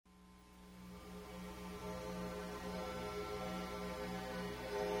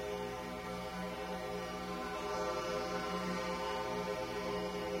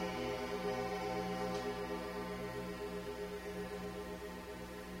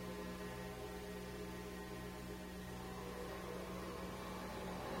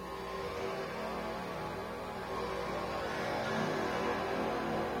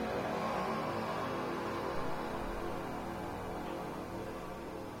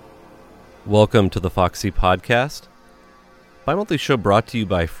Welcome to the Foxy Podcast, bi-monthly show brought to you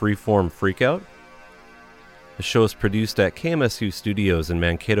by Freeform Freakout. The show is produced at KMSU Studios in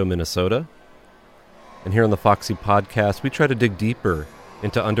Mankato, Minnesota. And here on the Foxy Podcast, we try to dig deeper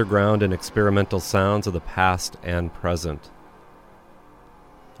into underground and experimental sounds of the past and present.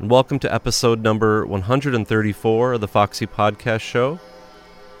 And welcome to episode number 134 of the Foxy Podcast show.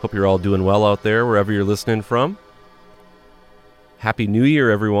 Hope you're all doing well out there, wherever you're listening from. Happy New Year,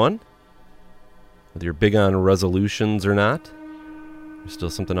 everyone. Whether you're big on resolutions or not, there's still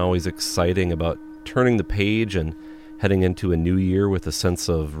something always exciting about turning the page and heading into a new year with a sense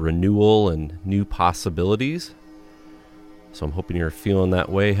of renewal and new possibilities. So I'm hoping you're feeling that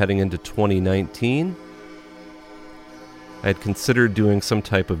way heading into 2019. I had considered doing some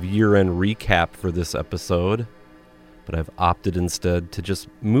type of year-end recap for this episode, but I've opted instead to just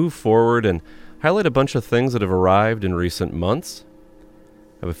move forward and highlight a bunch of things that have arrived in recent months.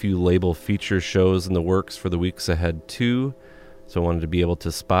 I have a few label feature shows in the works for the weeks ahead too, so I wanted to be able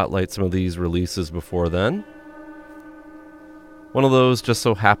to spotlight some of these releases before then. One of those just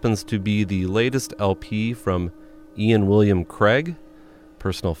so happens to be the latest LP from Ian William Craig,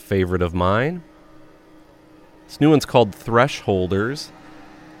 personal favorite of mine. This new one's called Thresholders,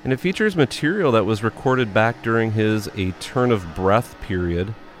 and it features material that was recorded back during his A Turn of Breath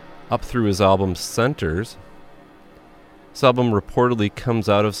period, up through his album Centers. This album reportedly comes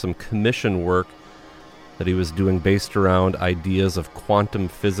out of some commission work that he was doing based around ideas of quantum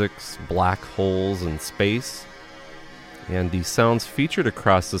physics, black holes, and space. And the sounds featured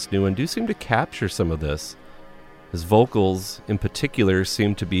across this new one do seem to capture some of this. His vocals, in particular,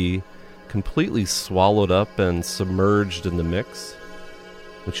 seem to be completely swallowed up and submerged in the mix,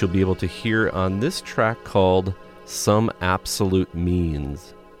 which you'll be able to hear on this track called Some Absolute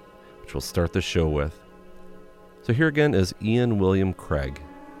Means, which we'll start the show with. So here again is Ian William Craig.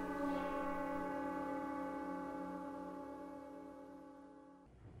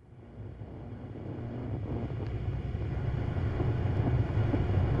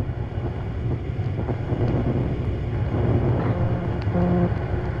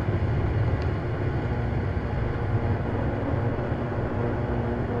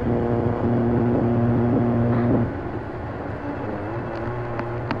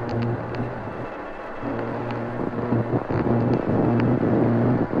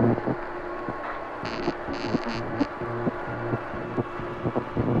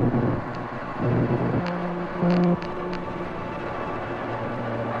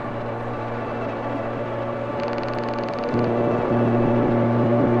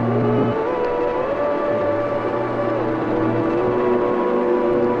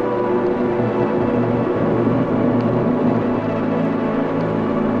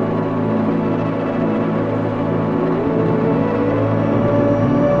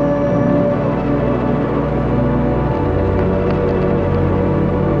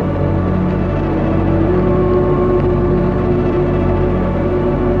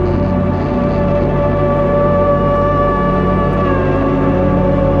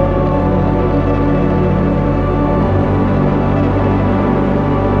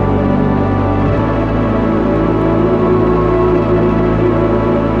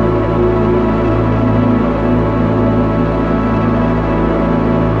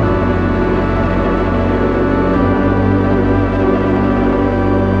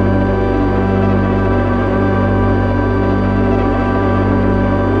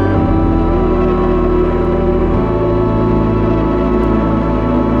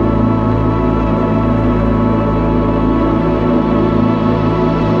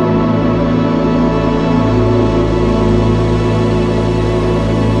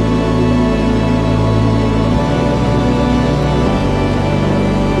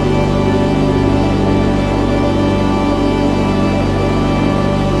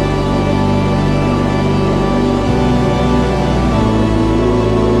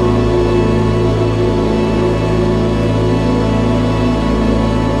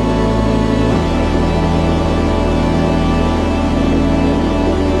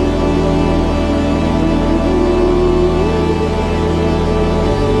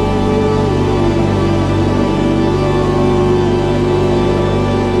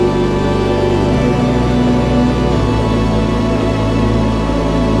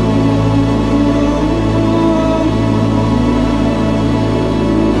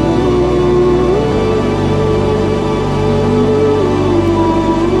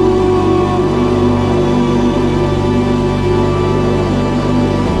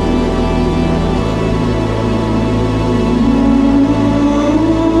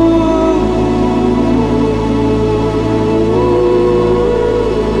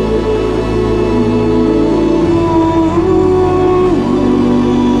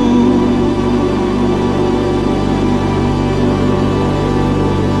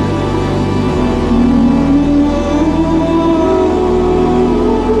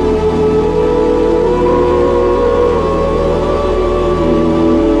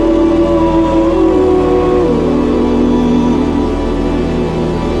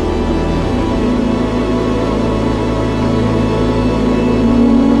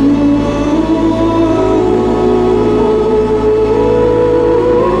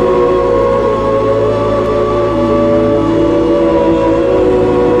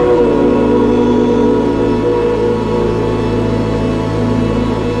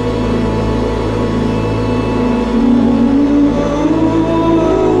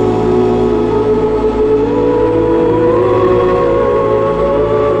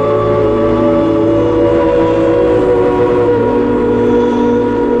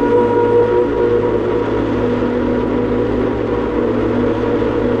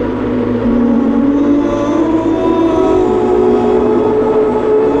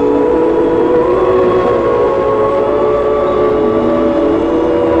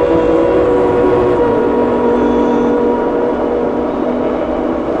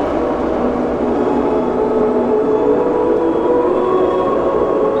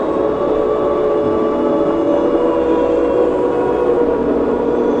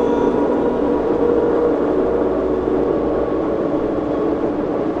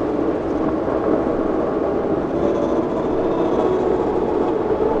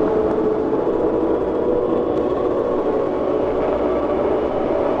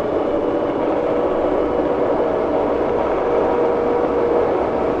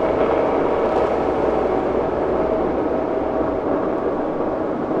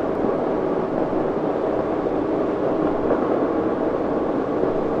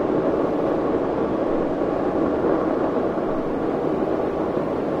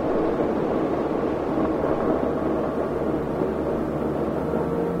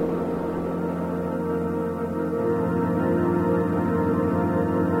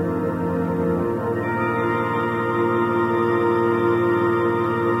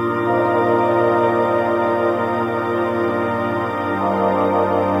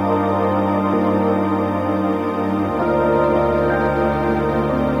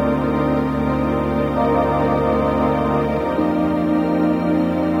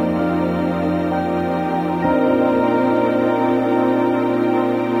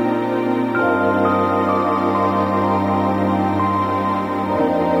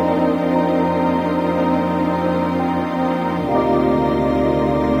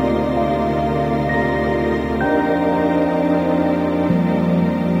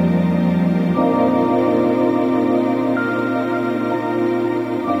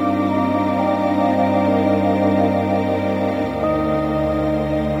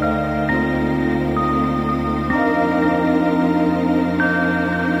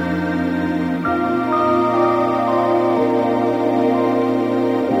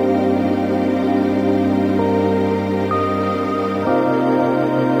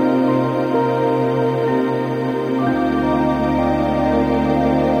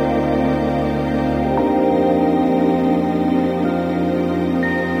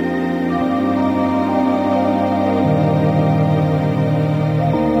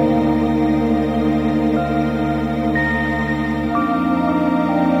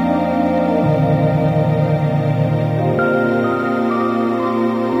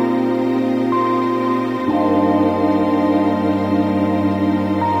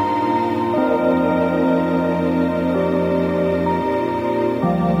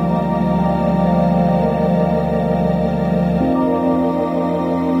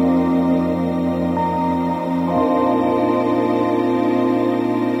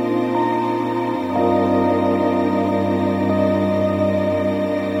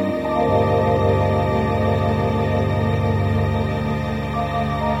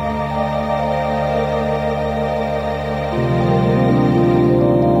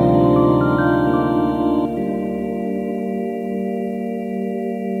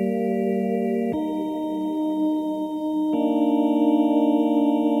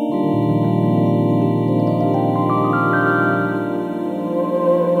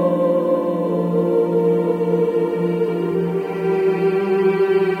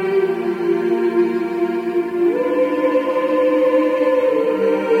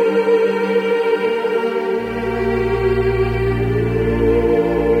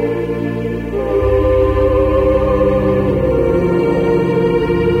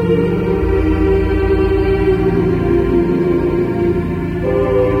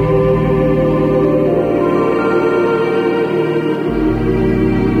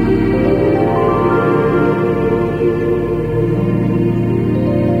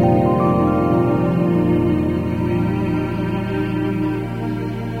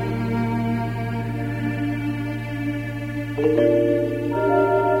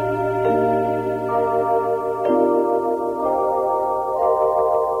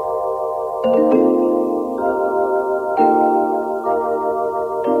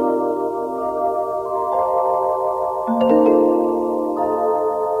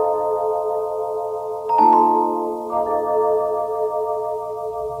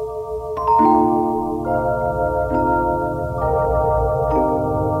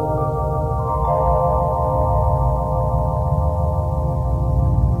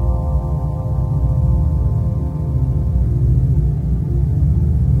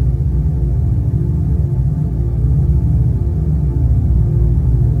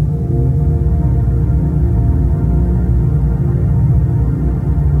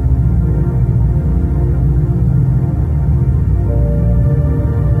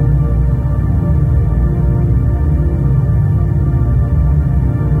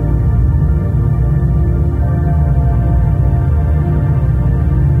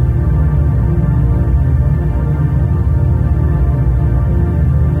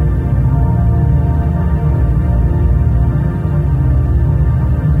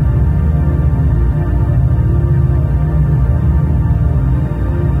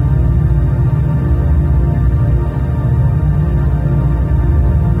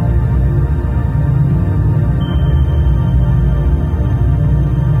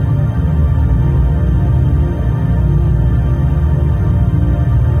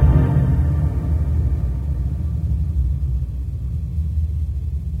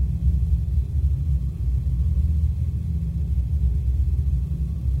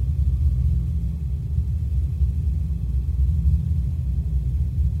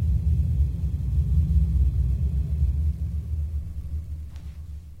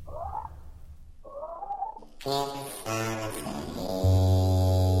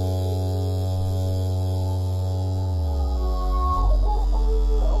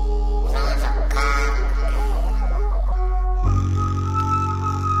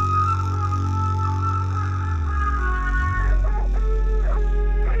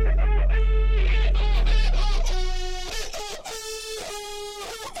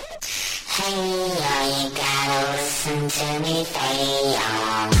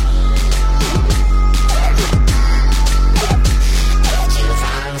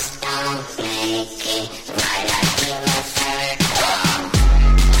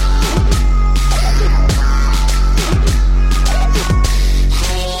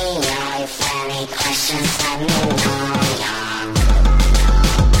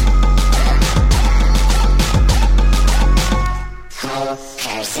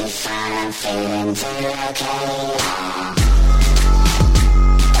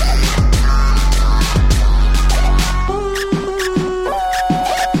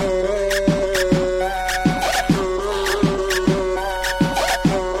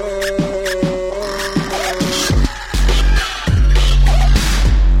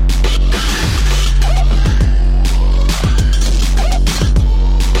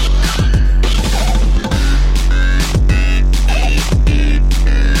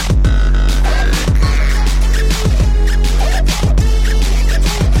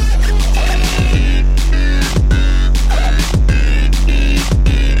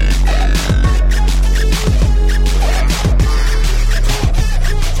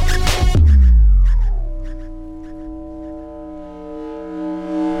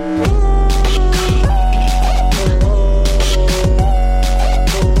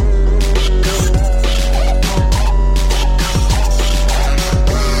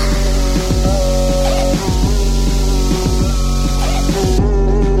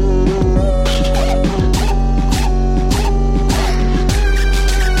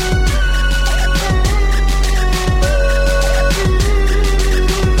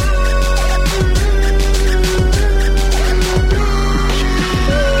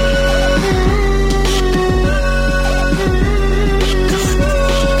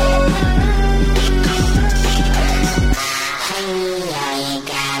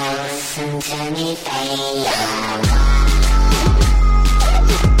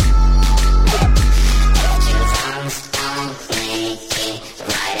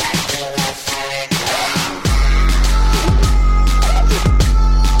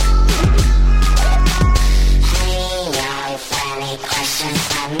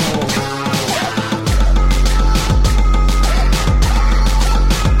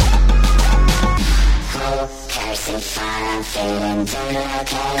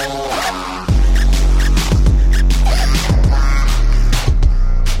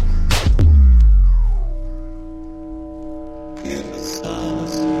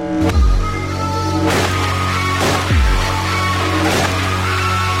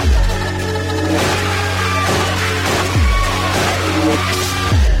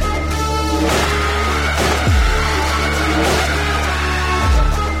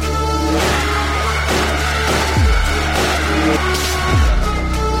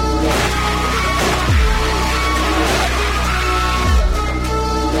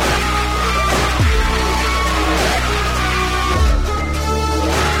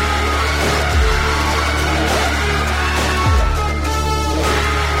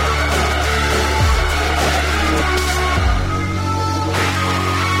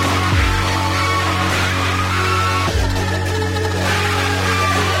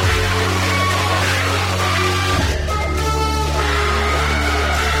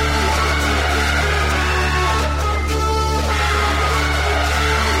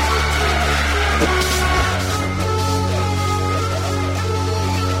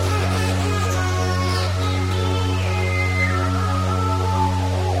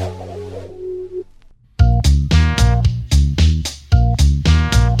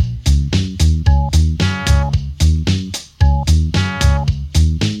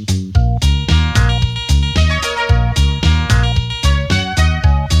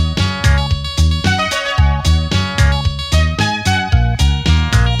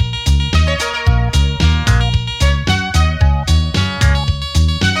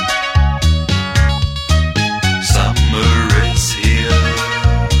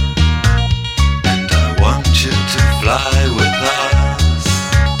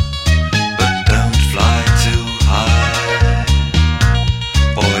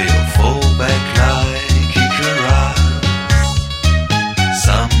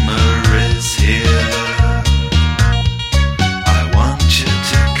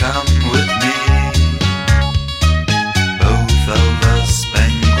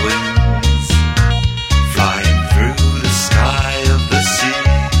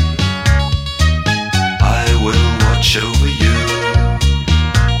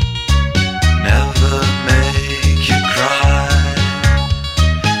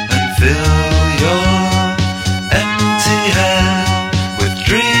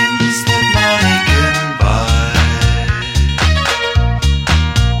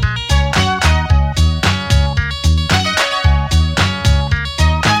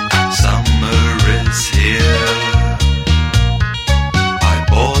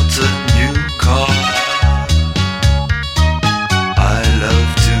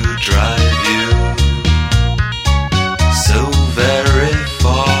 Drive you so very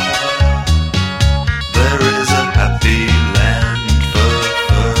far.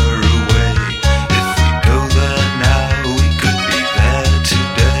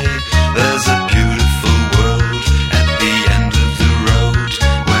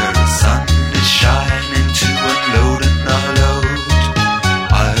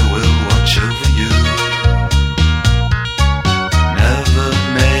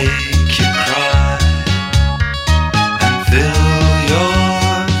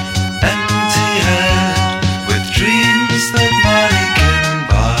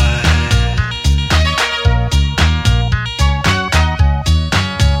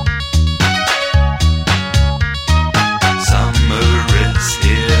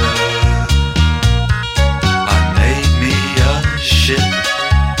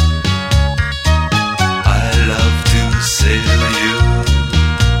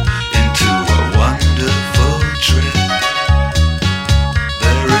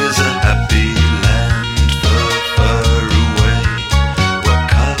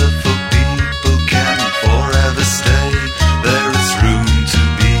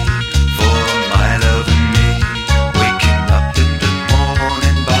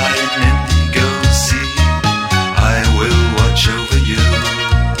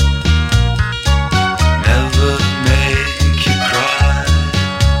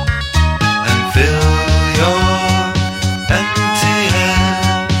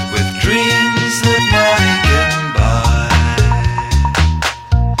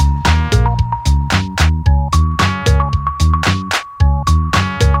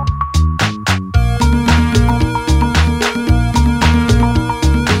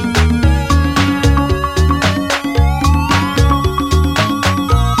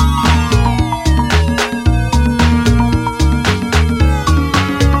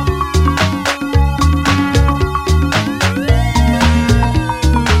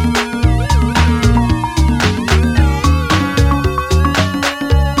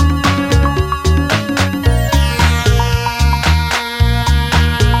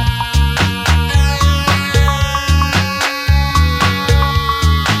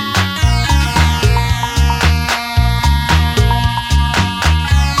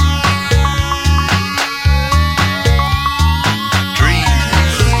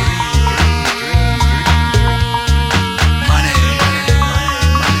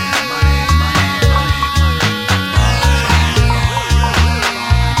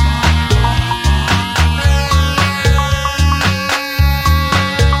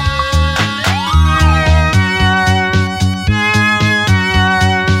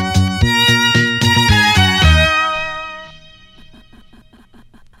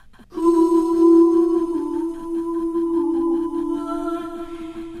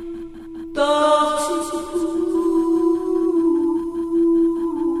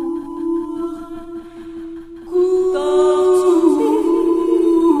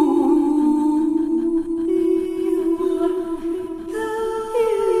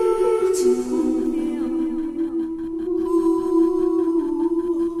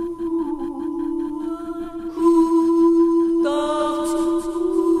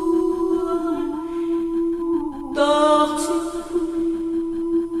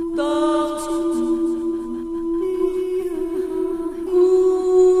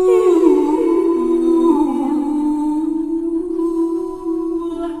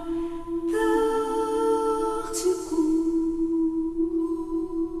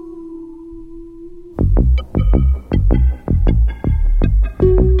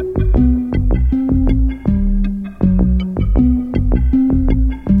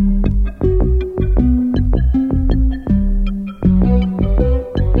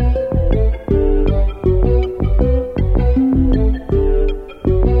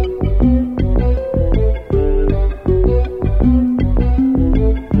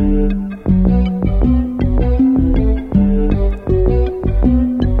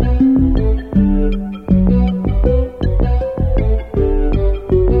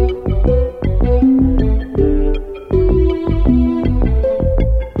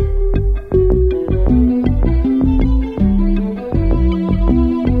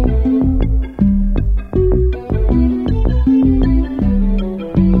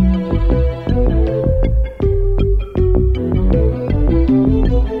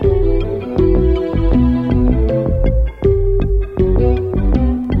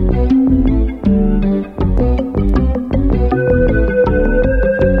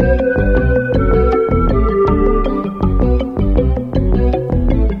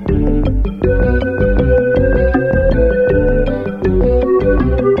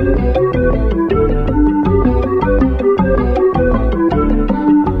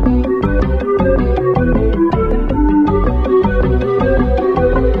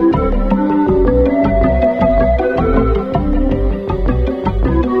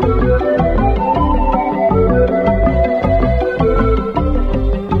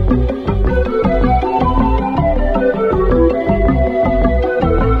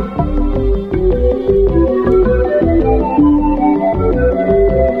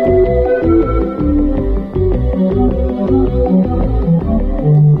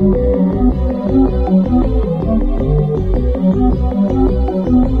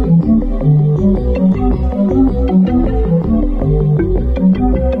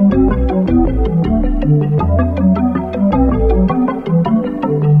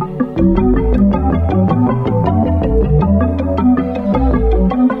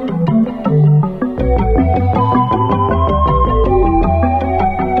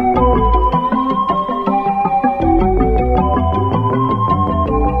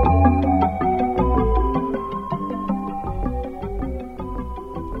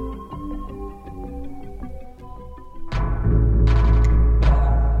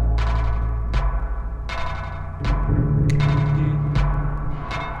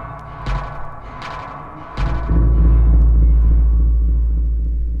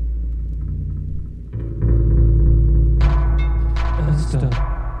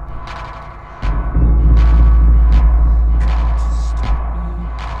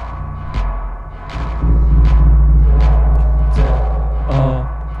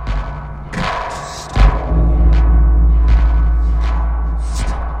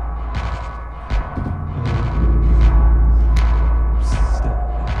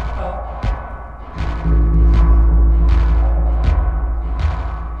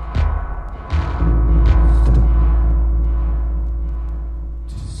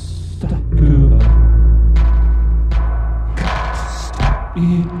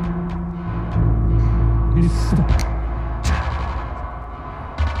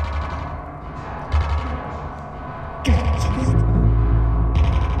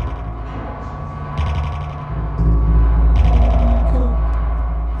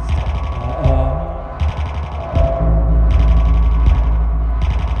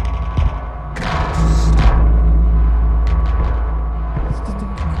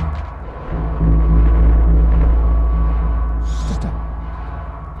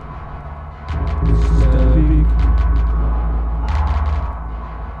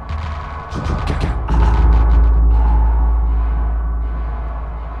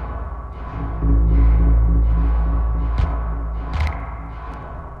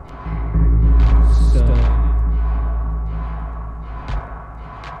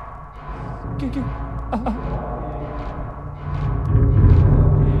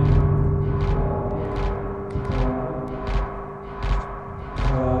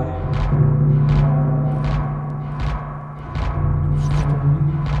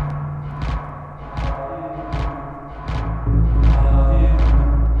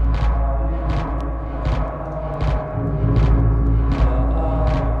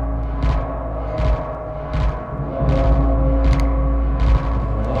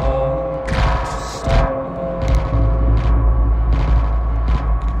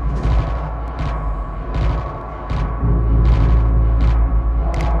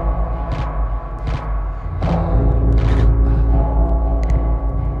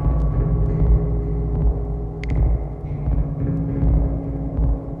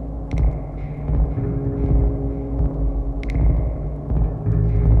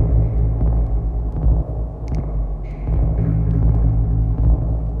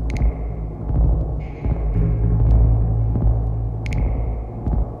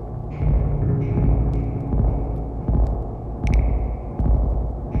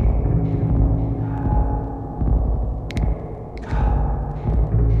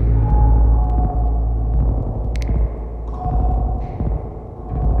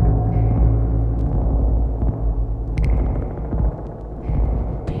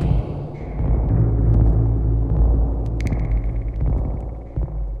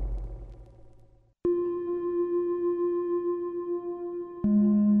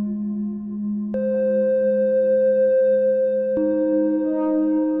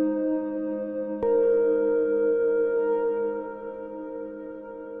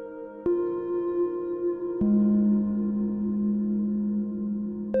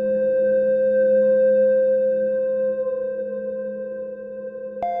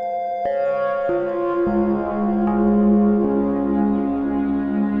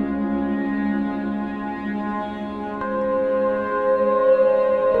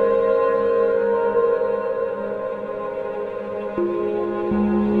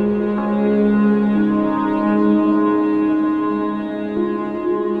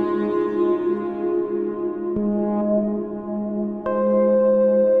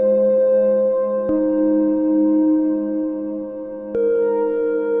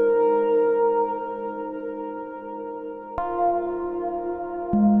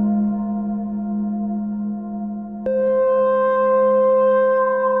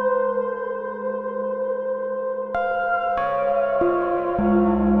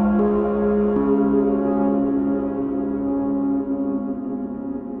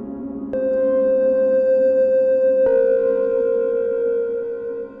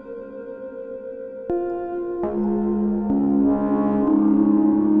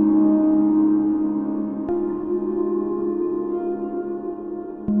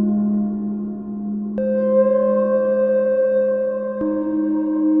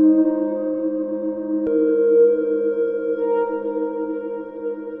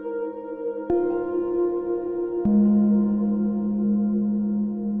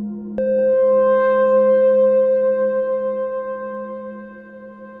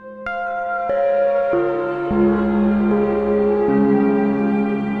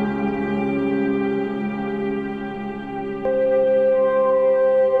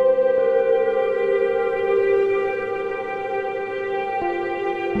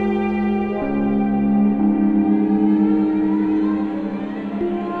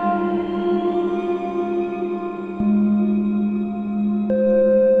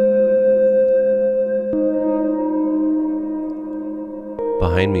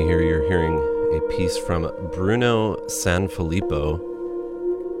 Behind me here, you're hearing a piece from Bruno Sanfilippo.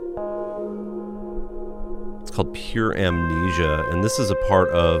 It's called Pure Amnesia, and this is a part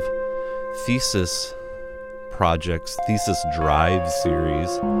of Thesis Project's Thesis Drive series.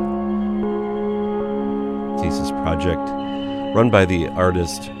 Thesis Project run by the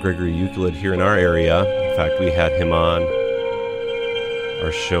artist Gregory Euclid here in our area. In fact, we had him on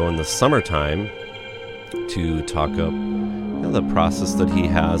our show in the summertime to talk up the process that he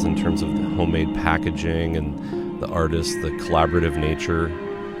has in terms of the homemade packaging and the artist, the collaborative nature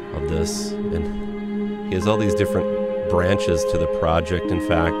of this. And he has all these different branches to the project. In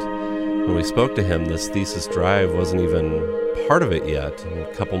fact, when we spoke to him, this thesis drive wasn't even part of it yet. And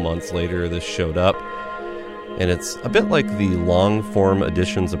a couple months later, this showed up. And it's a bit like the long-form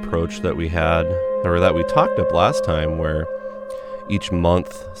editions approach that we had, or that we talked up last time, where each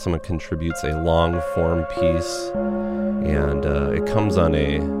month someone contributes a long-form piece, and it comes on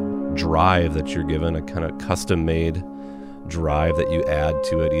a drive that you're given, a kind of custom-made drive that you add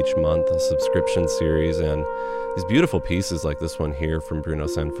to it each month, a subscription series, and these beautiful pieces like this one here from Bruno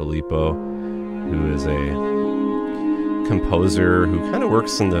Sanfilippo, who is a composer who kind of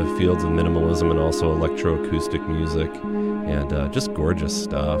works in the fields of minimalism and also electroacoustic music, and just gorgeous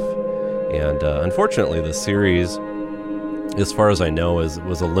stuff. And unfortunately, the series, as far as I know,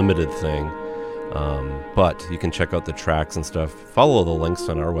 was a limited thing, but you can check out the tracks and stuff. Follow the links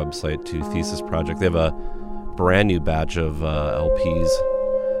on our website to Thesis Project. They have a brand new batch of LPs,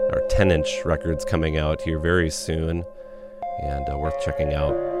 or 10-inch records, coming out here very soon, and worth checking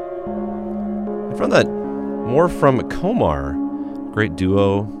out. And from that, more from Komar, great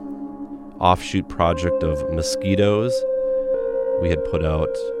duo, offshoot project of Mosquitoes. We had put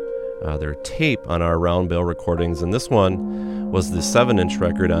out their tape on our Round Bale recordings, and this one was the 7-inch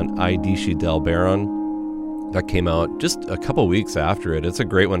record on Aidici del Baron that came out just a couple weeks after it. It's a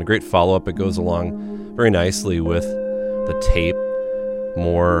great one, a great follow-up. It goes along very nicely with the tape,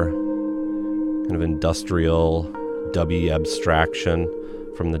 more kind of industrial, dubby abstraction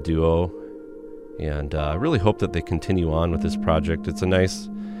from the duo. And I really hope that they continue on with this project. It's a nice,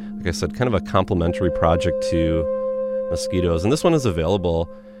 like I said, kind of a complementary project to Mosquitoes. And this one is available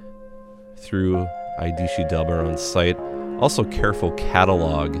through Aidici del Baron's site. Also, Careful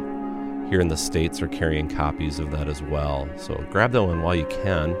Catalog here in the States are carrying copies of that as well. So grab that one while you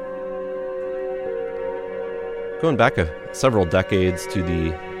can. Going back several decades to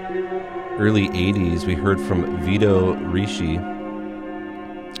the early 80s, we heard from Vito Ricci,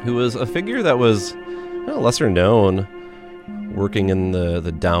 who was a figure that was lesser known, working in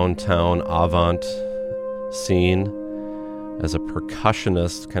the downtown avant scene as a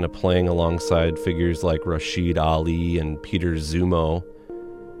percussionist, kind of playing alongside figures like Rashid Ali and Peter Zumo.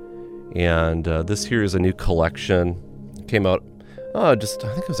 And this here is a new collection. It came out I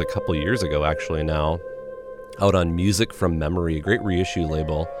think it was a couple years ago actually now, out on Music from Memory, a great reissue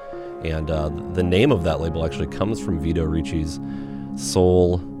label. And the name of that label actually comes from Vito Ricci's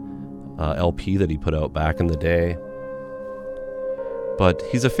soul LP that he put out back in the day. But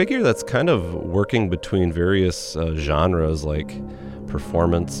he's a figure that's kind of working between various genres like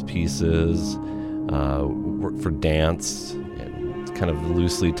performance pieces, work for dance, and kind of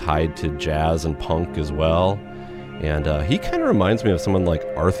loosely tied to jazz and punk as well. And he kind of reminds me of someone like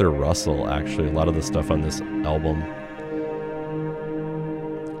Arthur Russell, actually, a lot of the stuff on this album.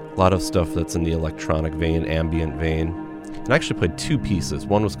 A lot of stuff that's in the electronic vein, ambient vein. And I actually played two pieces.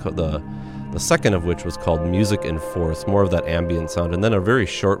 One was called the second of which was called Music in Force, more of that ambient sound, and then a very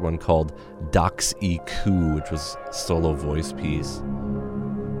short one called Dax E Coup, which was a solo voice piece.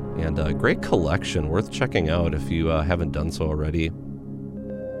 And a great collection, worth checking out if you haven't done so already.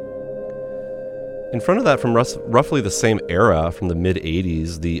 In front of that, from roughly the same era, from the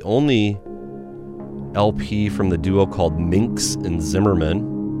mid-'80s, the only LP from the duo called Minx and Zimmerman,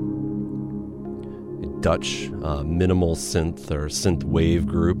 a Dutch minimal synth or synth wave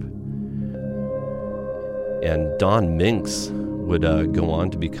group. And Don Minx would go on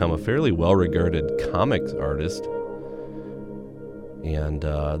to become a fairly well-regarded comics artist. And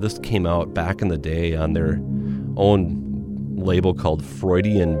this came out back in the day on their own label called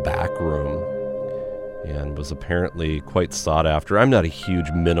Freudian Backroom, and was apparently quite sought after. I'm not a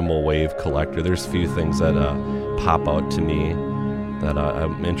huge minimal wave collector. There's few things that pop out to me that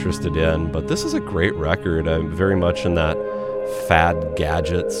I'm interested in, but this is a great record. I'm very much in that fad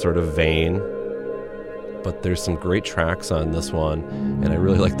gadget sort of vein, but there's some great tracks on this one, and I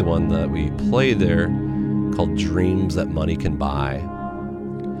really like the one that we played there called Dreams That Money Can Buy.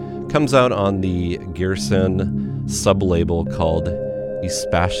 Comes out on the Gerson sub-label called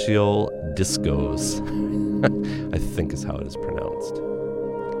Espacial Discos, I think is how it is pronounced.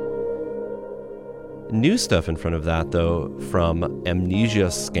 New stuff in front of that, though, from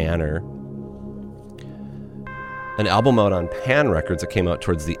Amnesia Scanner, an album out on Pan Records that came out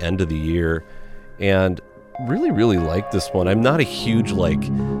towards the end of the year, and really like this one. I'm not a huge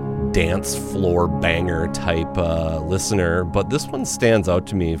dance floor banger type listener, but this one stands out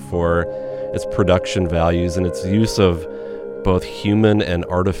to me for its production values and its use of both human and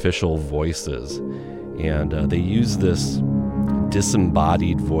artificial voices. And they use this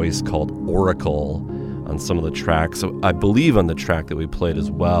disembodied voice called Oracle on some of the tracks. So I believe on the track that we played as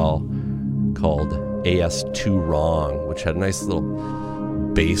well, called AS2 Wrong, which had nice little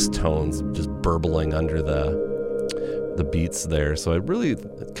bass tones just burbling under the beats there. So it really,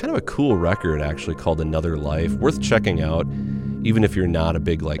 kind of a cool record actually, called Another Life. Worth checking out, even if you're not a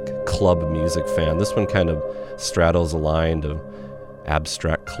big club music fan. This one kind of straddles a line of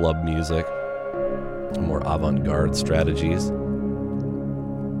abstract club music, more avant-garde strategies.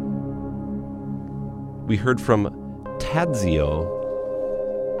 We heard from Tadzio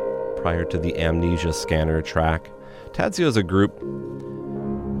prior to the Amnesia Scanner track. Tadzio is a group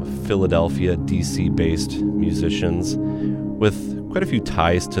of Philadelphia, DC-based musicians with quite a few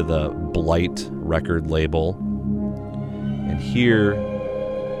ties to the Blight record label. And here,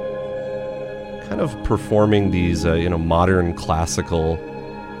 kind of performing these modern classical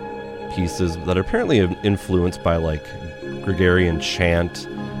pieces that are apparently influenced by Gregorian chant,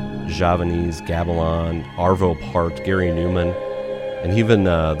 Javanese, Gamelan, Arvo Part, Gary Newman, and even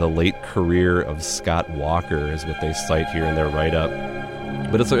the late career of Scott Walker is what they cite here in their write-up.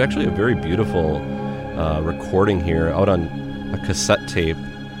 But it's actually a very beautiful recording here, out on a cassette tape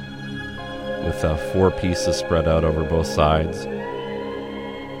with 4 pieces spread out over both sides.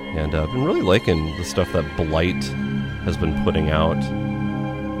 And I've been really liking the stuff that Blight has been putting out.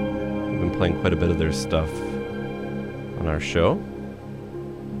 We've been playing quite a bit of their stuff on our show.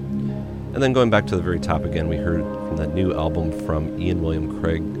 And then going back to the very top again, we heard from that new album from Ian William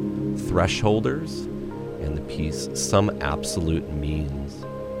Craig, Thresholders, and the piece Some Absolute Means.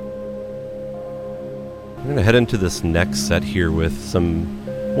 I'm going to head into this next set here with some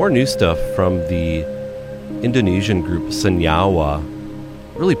more new stuff from the Indonesian group Senyawa.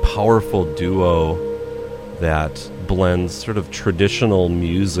 Really powerful duo that blends sort of traditional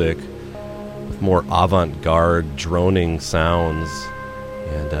music with more avant-garde droning sounds.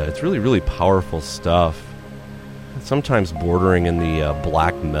 And it's really, really powerful stuff. Sometimes bordering in the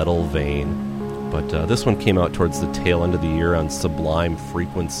black metal vein. But this one came out towards the tail end of the year on Sublime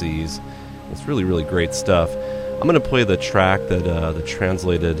Frequencies. It's really, really great stuff. I'm going to play the track that the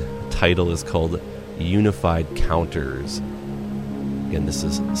translated title is called Unified Counters. Again, this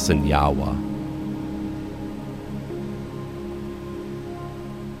is Senyawa.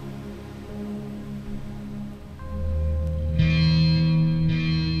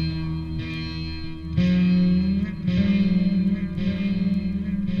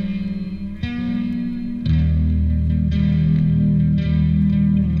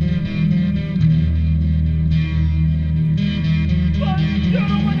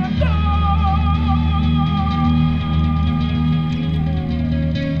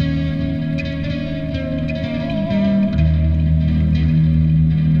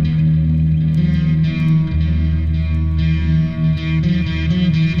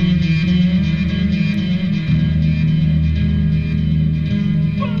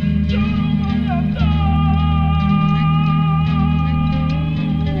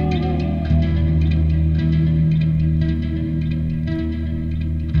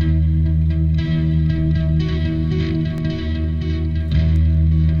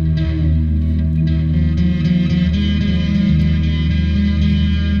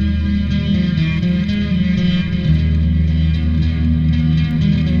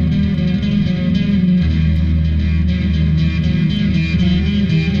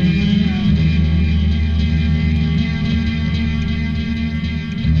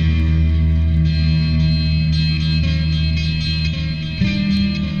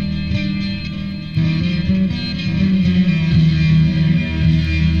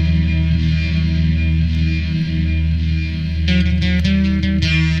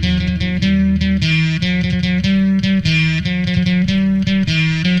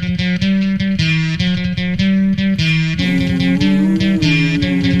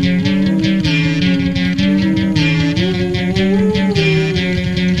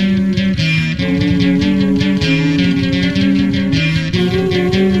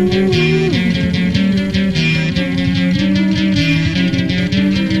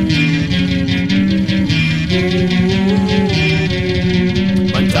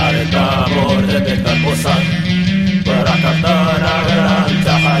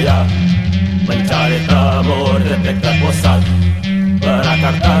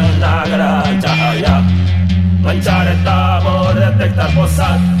 Mencari tabur detektor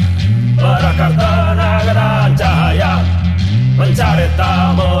pusat, Perakarta Nagara Cahaya, mencari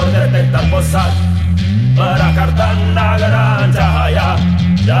tamu detektor pusat, berakar tenaga dan cahaya,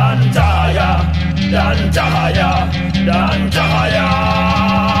 dan cahaya, dan cahaya, dan cahaya.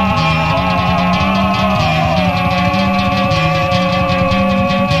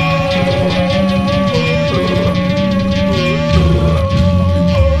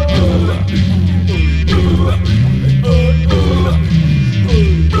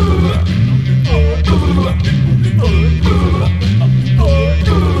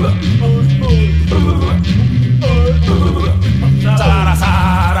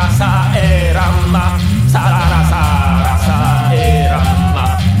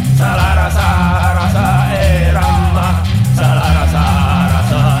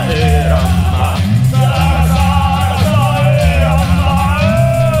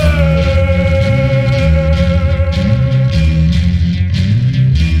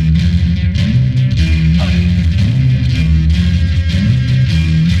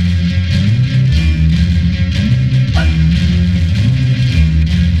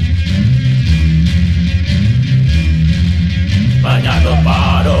 Menyatu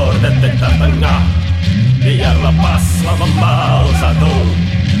padur detektor tengah, biar lepas membawa satu.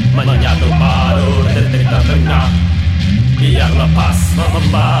 Menyatu padur detektor tengah, biar lepas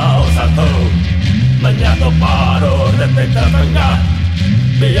membawa satu. Menyatu padur detektor tengah,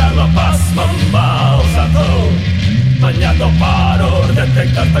 biar lepas membawa satu. Menyatu padur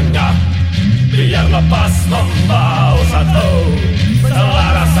detektor tengah, biar lepas membawa satu.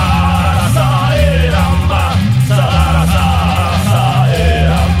 Selarasa rasa irama, selarasa rasa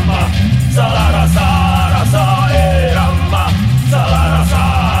irama, selarasa rasa irama, selarasa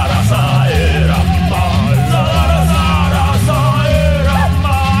rasa irama, selarasa rasa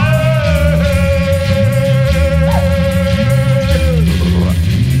irama.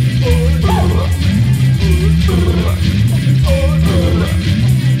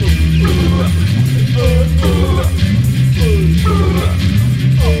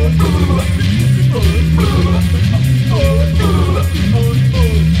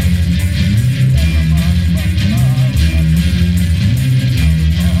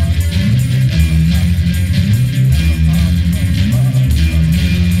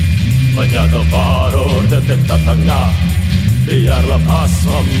 Menyatu padur detektor tengah, biar lepas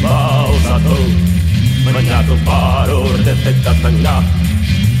membawa satu. Menyatu padur detektor tengah,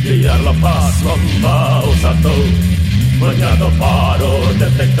 biar lepas membawa satu. Menyatu padur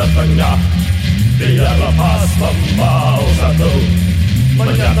detektor tengah, biar lepas membawa satu.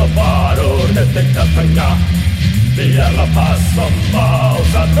 Menyatu padur detektor tengah, biar lepas membawa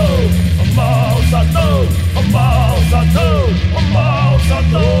satu. Membawa satu, membawa satu, membawa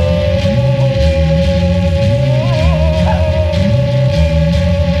satu.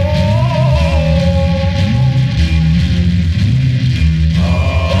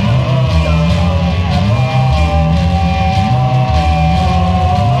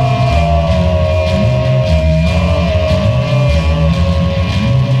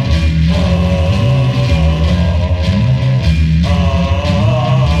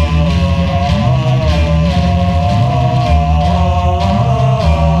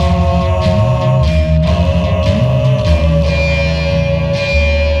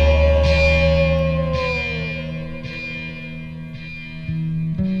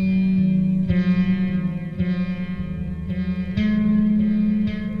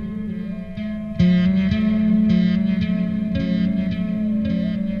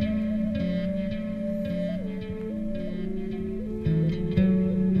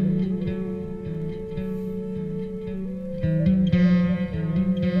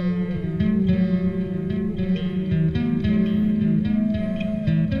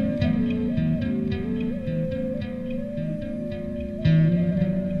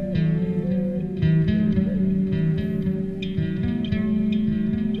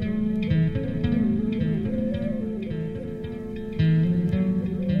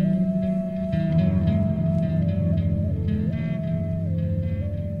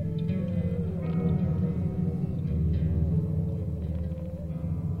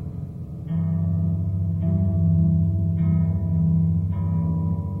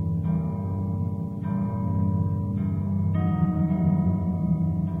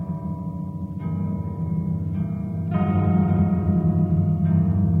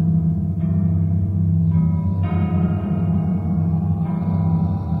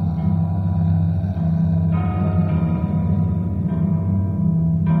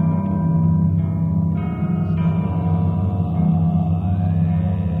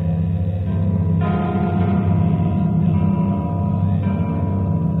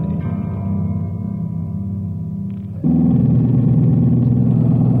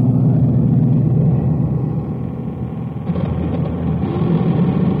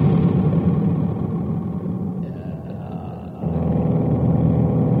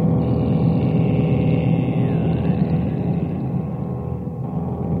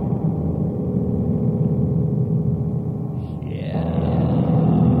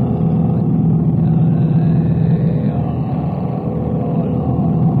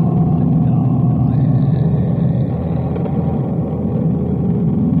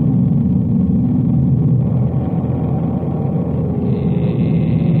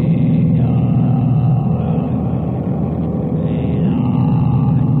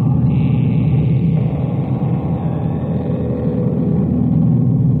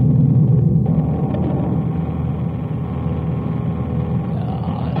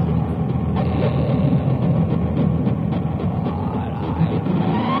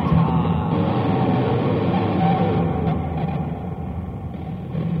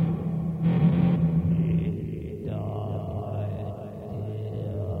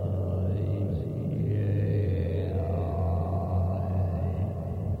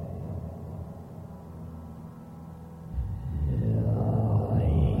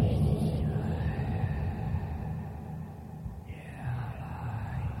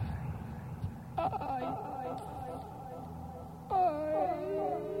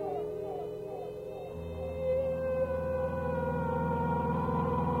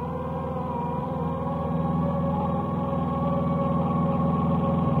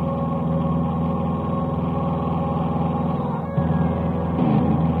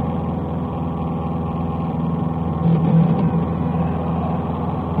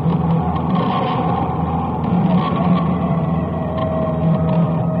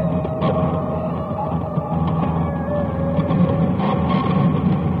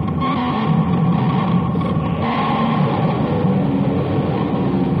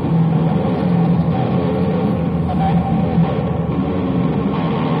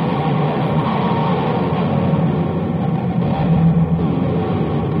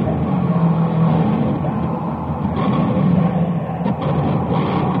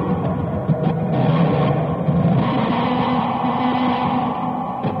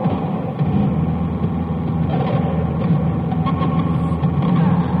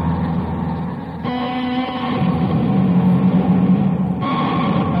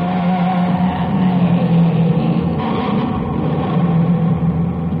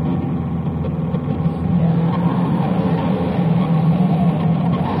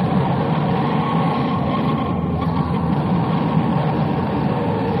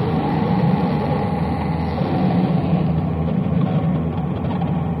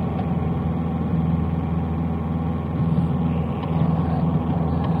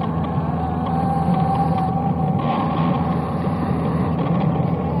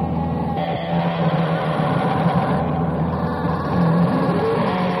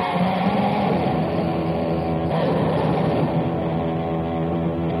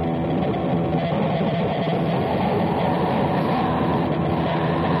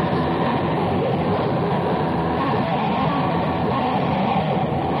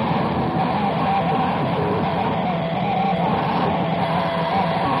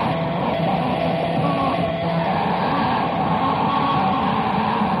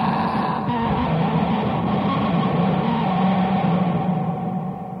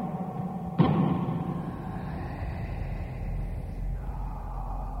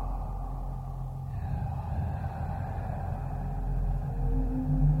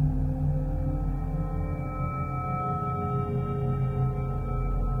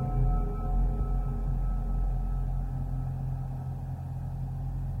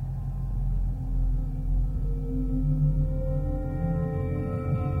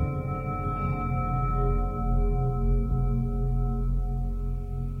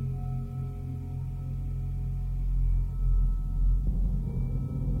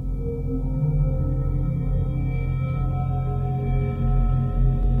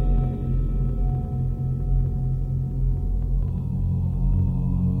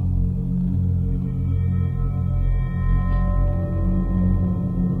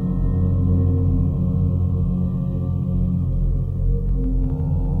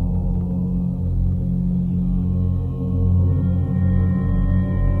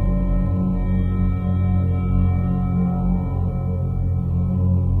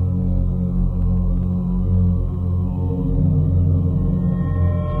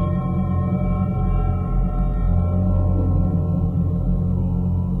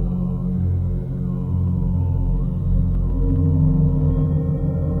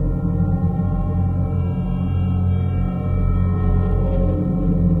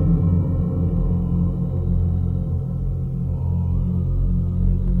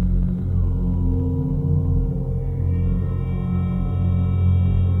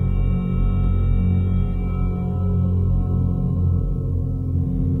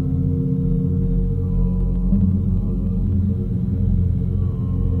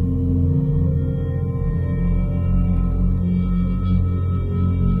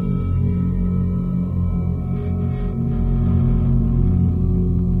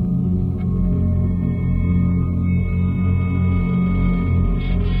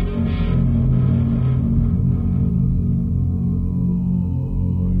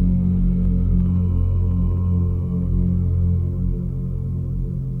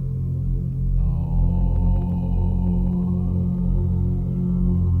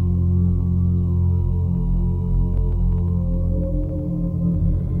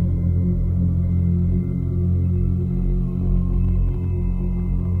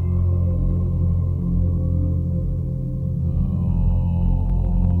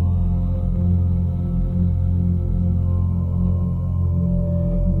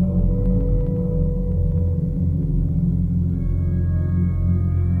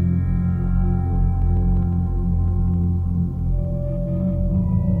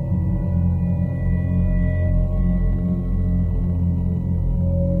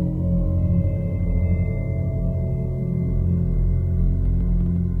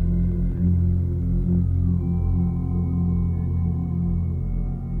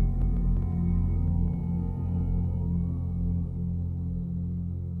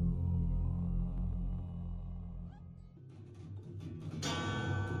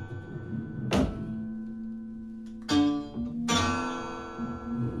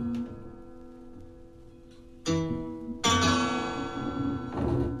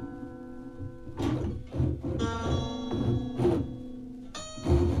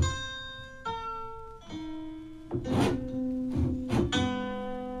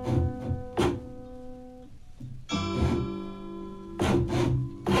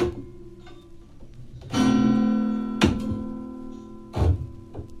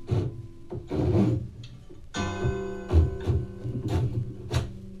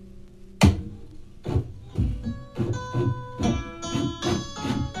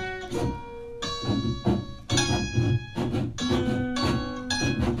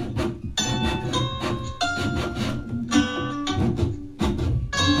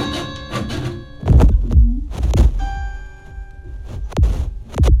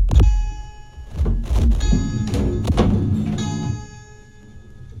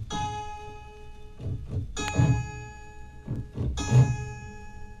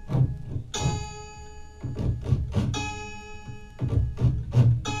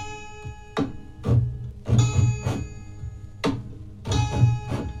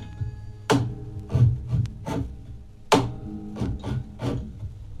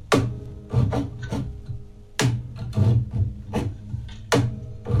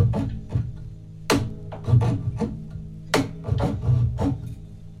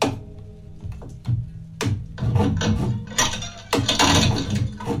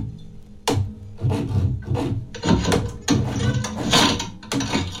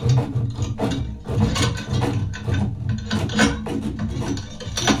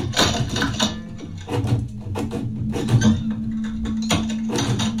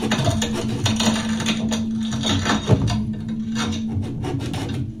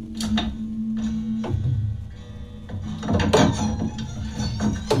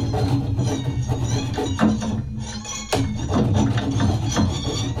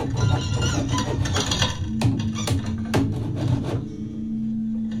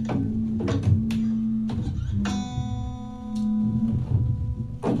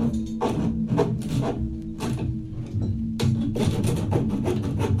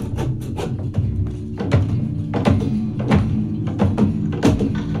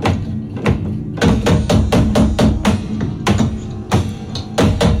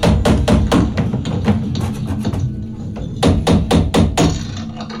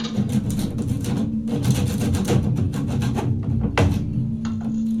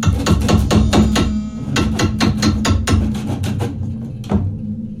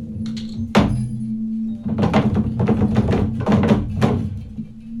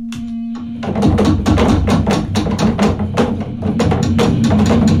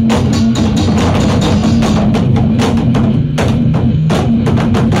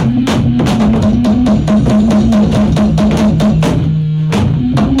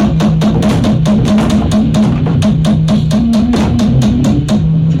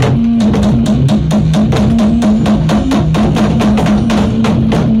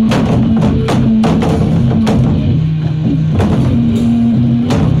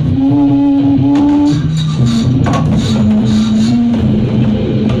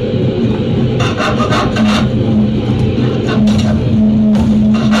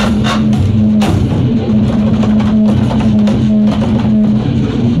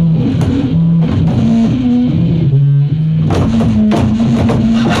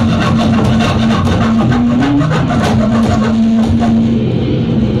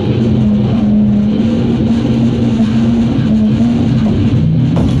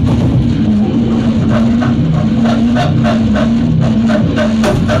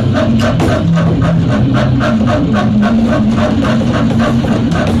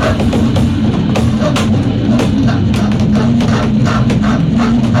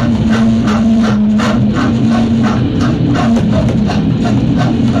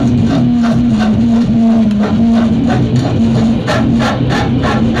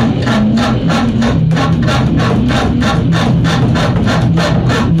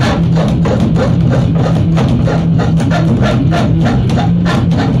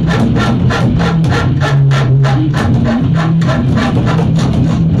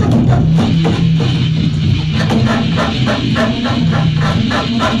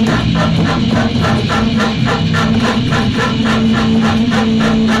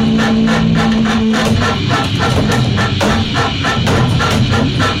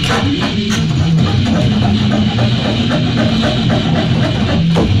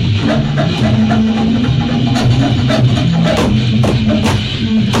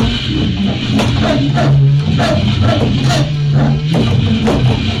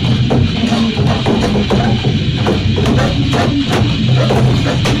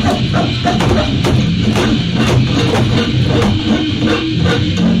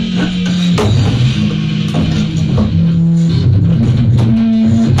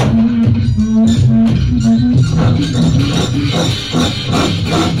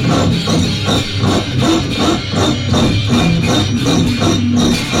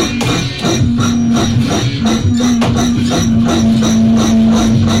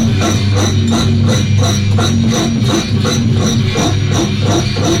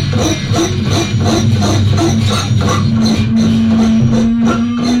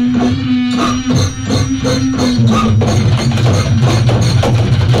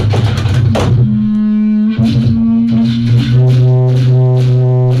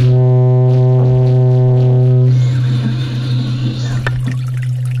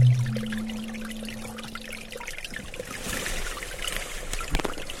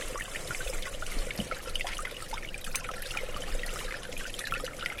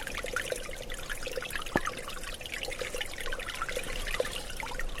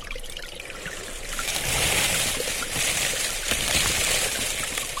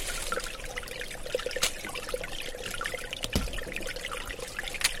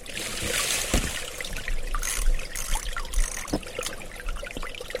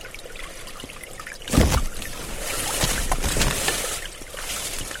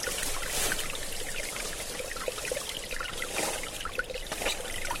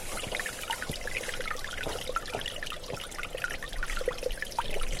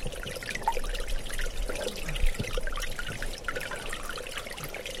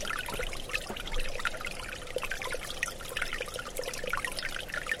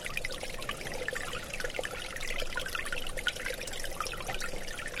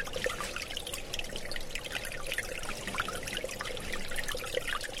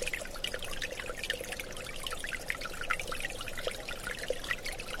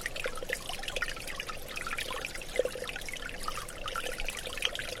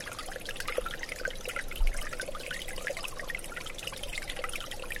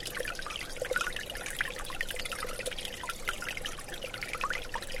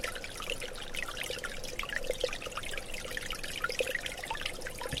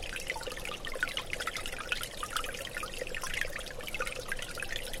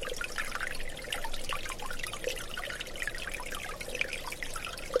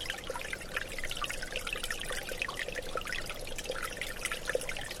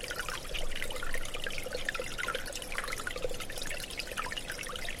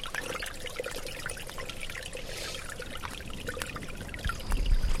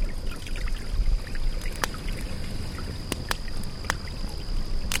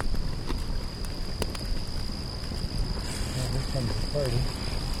 party.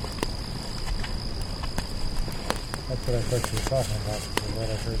 That's what I thought you were talking about, because what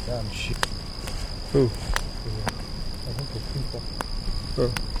I heard down the sheet. Who? I think the people. Oh.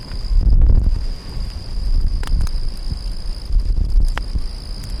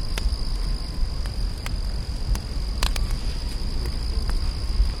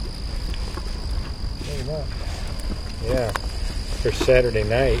 Look at that. Yeah, for Saturday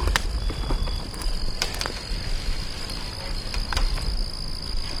night.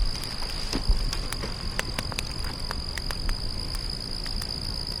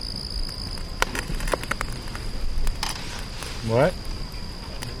 What?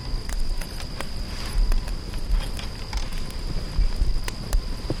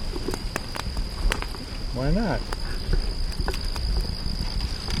 Why not?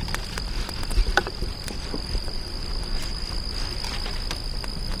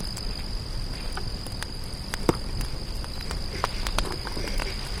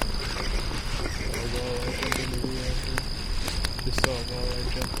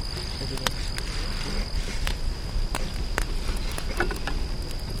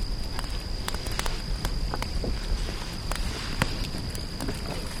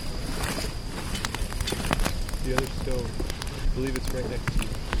 The other stove, I believe it's right next to you.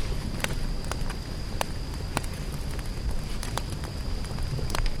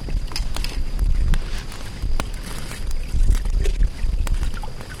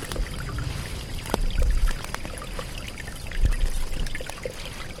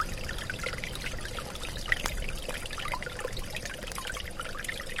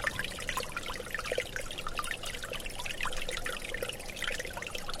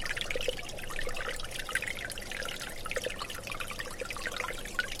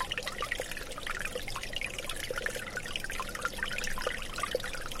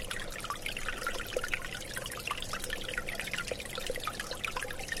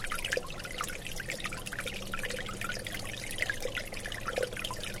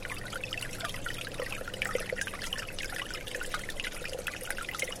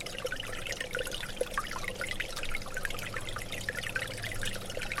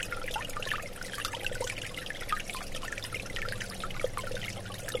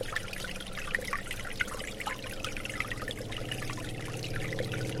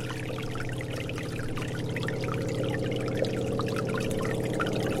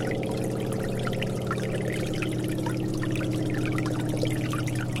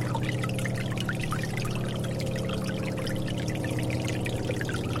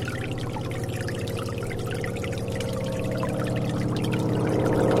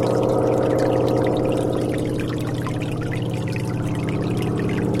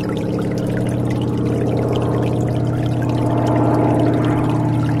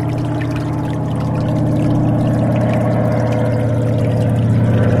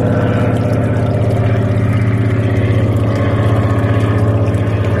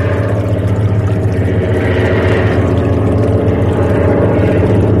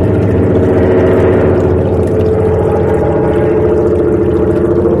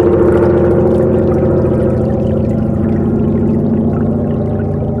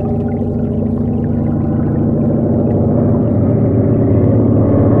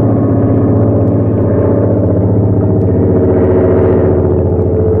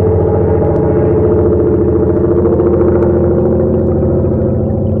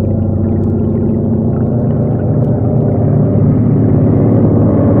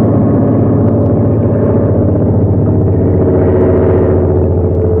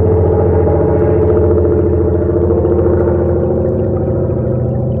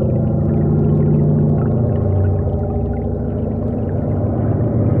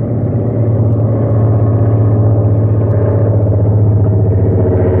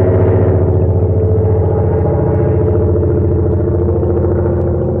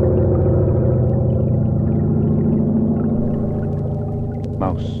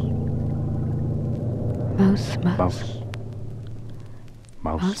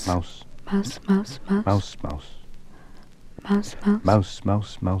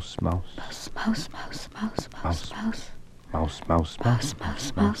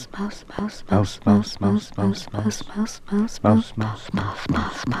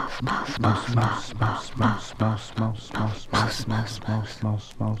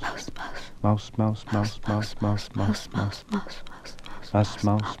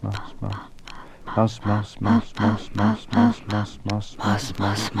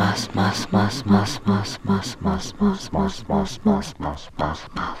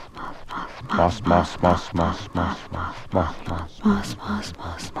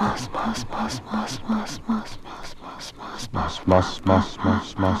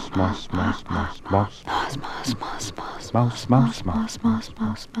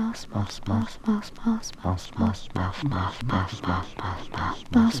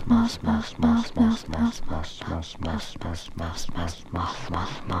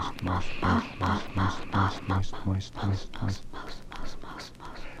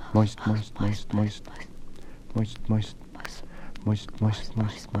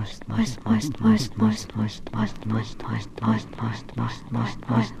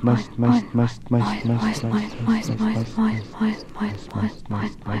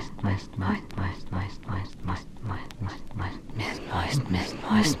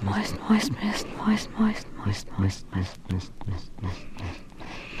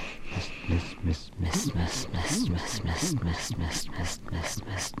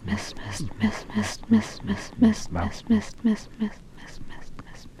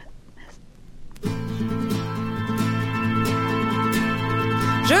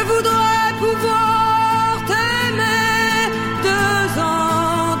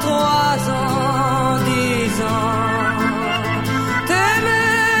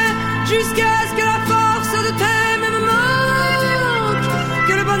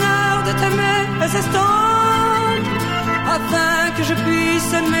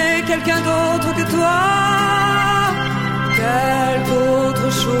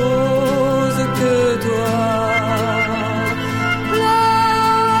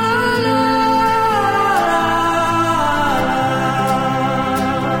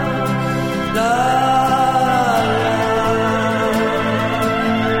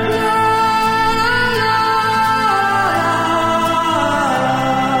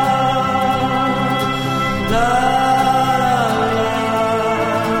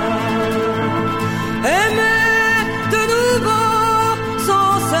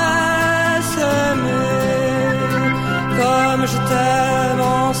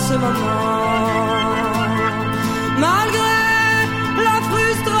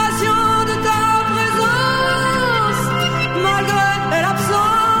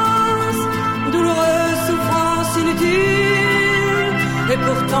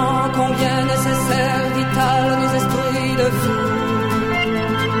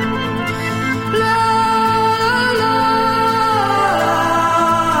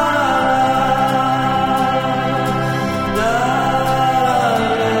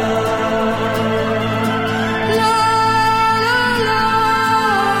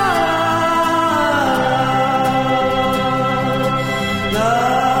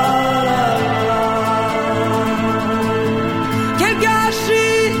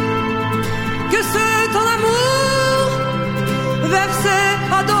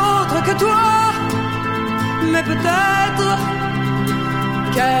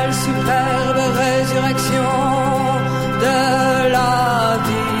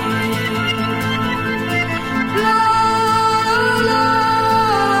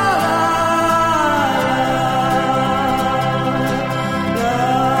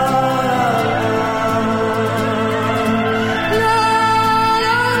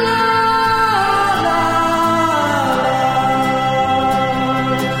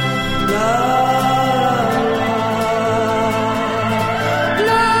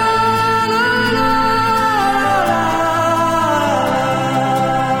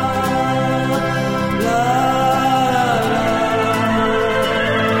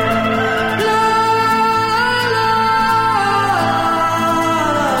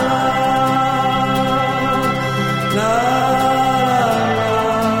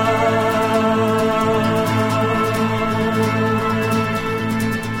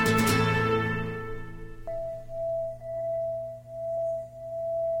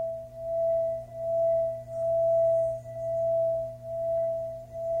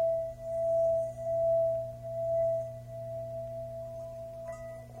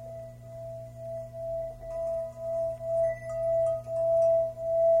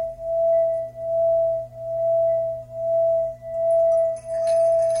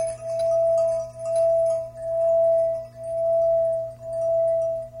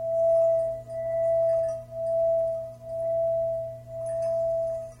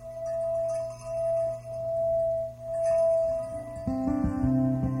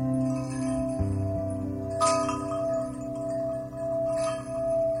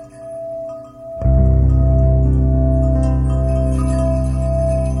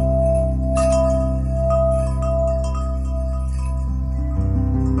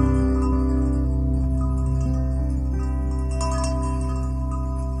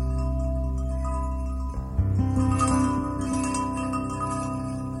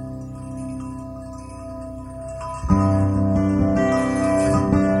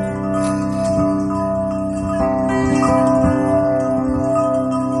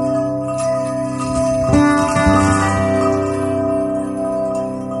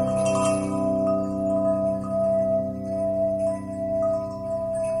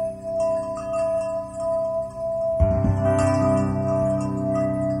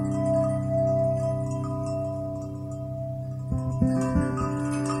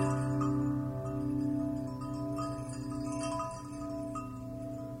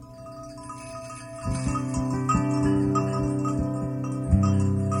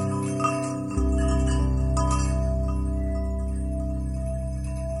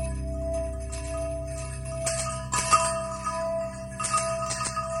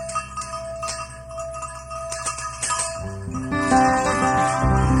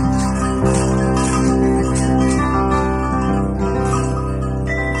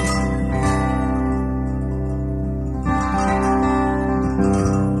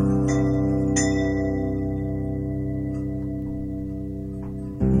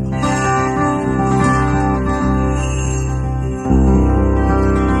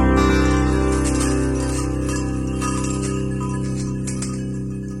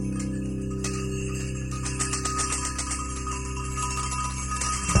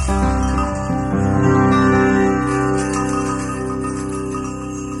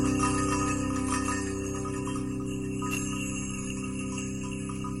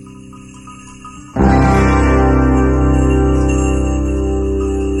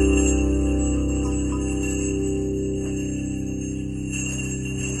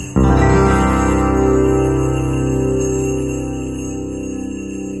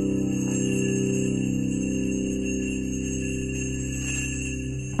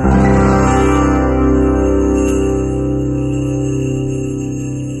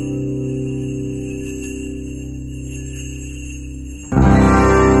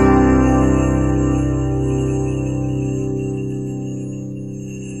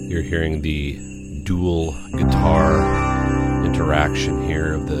 You're hearing the dual guitar interaction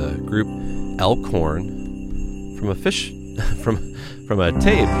here of the group Elkhorn from a from a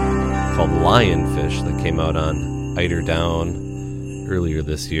tape called Lionfish that came out on Eider Down earlier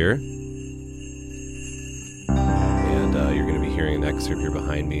this year. And you're going to be hearing an excerpt here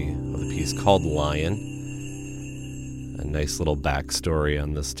behind me of the piece called Lion. A nice little backstory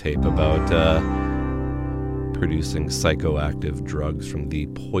on this tape about producing psychoactive drugs from the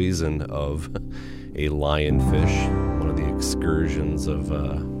poison of a lionfish, one of the excursions of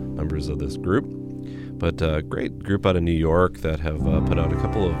members of this group. But a great group out of New York that have put out a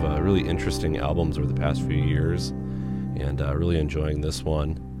couple of really interesting albums over the past few years, and really enjoying this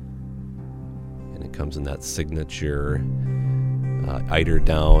one. And it comes in that signature Eider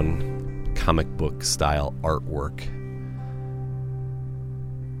Down comic book style artwork.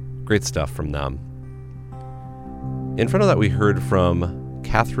 Great stuff from them. In front of that, we heard from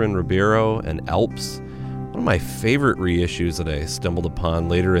Catherine Ribeiro and Alps, one of my favorite reissues that I stumbled upon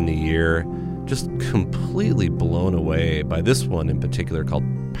later in the year. Just completely blown away by this one in particular called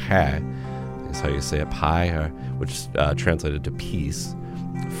Paix, is how you say it, Paix, which translated to peace.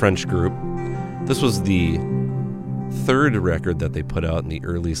 French group. This was the third record that they put out in the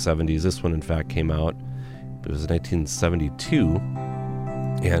early 70s. This one, in fact, came out, it was 1972,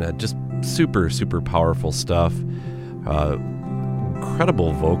 and just super, super powerful stuff.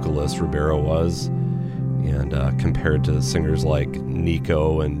 Incredible vocalist Ribeiro was, and compared to singers like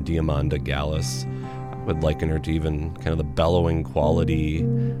Nico and Diamanda Gallus, I would liken her to even kind of the bellowing quality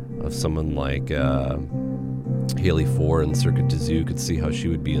of someone like Haley Four and Circuit du Zoo. Could see how she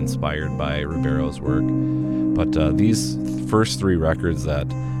would be inspired by Ribeiro's work. But these first three records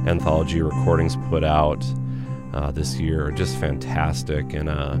that Anthology Recordings put out this year are just fantastic, and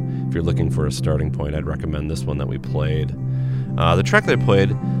if you're looking for a starting point, I'd recommend this one that we played. The track that I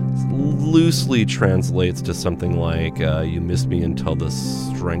played loosely translates to something like You Miss Me Until the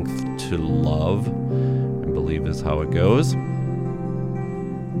Strength to Love, I believe is how it goes.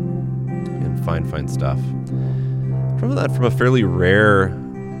 And fine stuff. From a fairly rare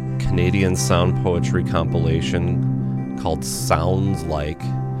Canadian sound poetry compilation called Sounds Like,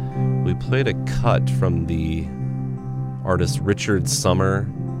 we played a cut from the artists Richard Summer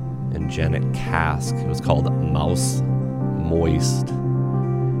and Janet Kask. It was called Mouse Moist.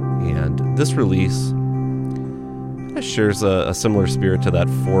 And this release shares a similar spirit to that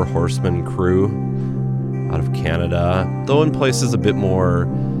Four Horsemen crew out of Canada, though in places a bit more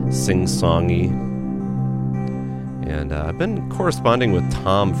sing-songy. And I've been corresponding with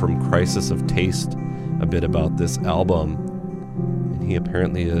Tom from Crisis of Taste a bit about this album. And he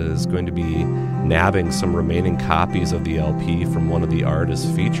apparently is going to be nabbing some remaining copies of the LP from one of the artists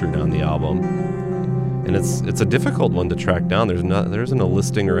featured on the album. And it's a difficult one to track down. There isn't a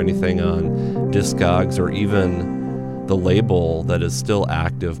listing or anything on Discogs or even the label that is still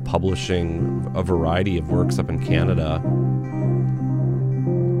active, publishing a variety of works up in Canada.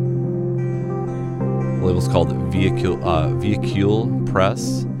 The label's called Vehicule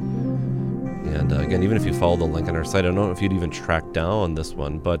Press. And again, even if you follow the link on our site, I don't know if you'd even track down this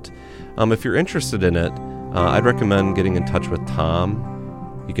one. But if you're interested in it, I'd recommend getting in touch with Tom.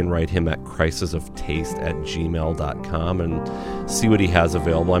 You can write him at crisisoftaste@gmail.com and see what he has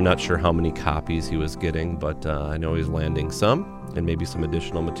available. I'm not sure how many copies he was getting, but I know he's landing some, and maybe some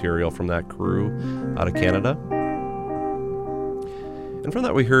additional material from that crew out of Canada. And from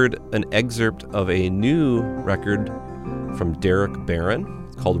that, we heard an excerpt of a new record from Derek Barron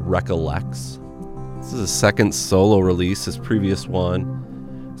called Recollects. This is his second solo release. His previous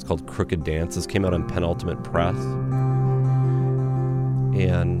one is called Crooked Dances. Came out on Penultimate Press.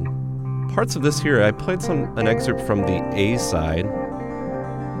 And parts of this here, I played an excerpt from the A side,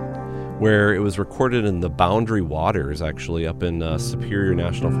 where it was recorded in the Boundary Waters, actually, up in Superior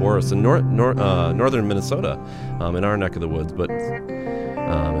National Forest in northern Minnesota, in our neck of the woods. But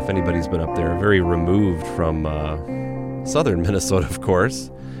if anybody's been up there, very removed from southern Minnesota, of course.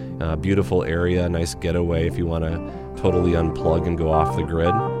 Beautiful area, nice getaway if you want to totally unplug and go off the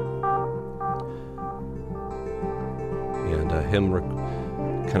grid. And him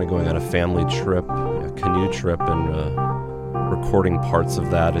kind of going on a family trip, a canoe trip, and recording parts of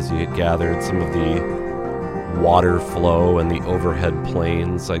that as he had gathered some of the water flow and the overhead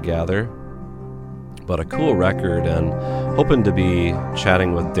plains, I gather. But a cool record, and hoping to be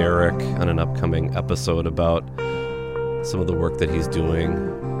chatting with Derek on an upcoming episode about some of the work that he's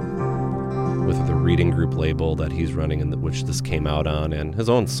doing with the Reading Group label that he's running, and which this came out on, and his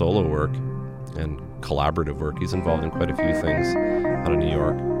own solo work and collaborative work. He's involved in quite a few things out of New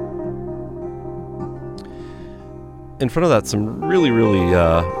York. In front of that, some really, really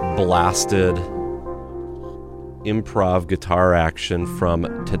blasted improv guitar action from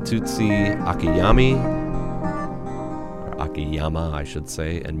Tetsuji Akiyama, I should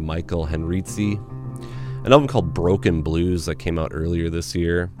say, and Michael Henrizi. An album called Broken Blues that came out earlier this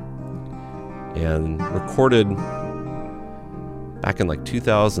year and recorded back in like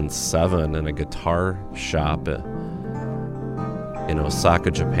 2007 in a guitar shop in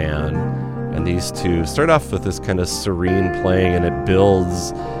Osaka, Japan. And these two start off with this kind of serene playing, and it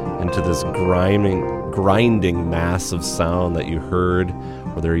builds into this grinding mass of sound that you heard,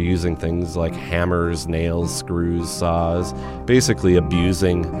 where they're using things like hammers, nails, screws, saws, basically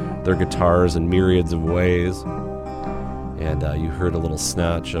abusing their guitars in myriads of ways. And you heard a little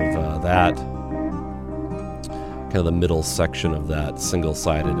snatch of that, kind of the middle section of that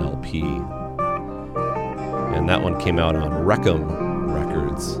single-sided LP. And that one came out on Reckham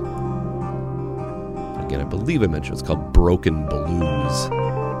Records. Again, I believe I mentioned it's called Broken Blues.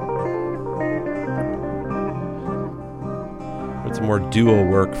 Some more duo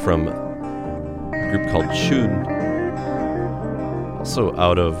work from a group called Chun, also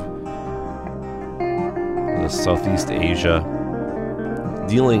out of Southeast Asia,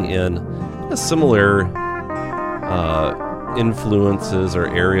 dealing in similar influences or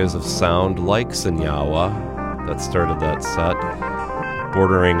areas of sound like Senyawa that started that set,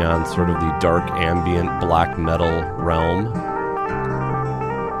 bordering on sort of the dark ambient black metal realm.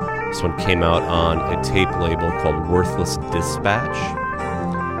 This one came out on a tape label called Worthless Dispatch.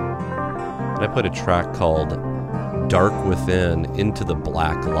 And I played a track called Dark Within, Into the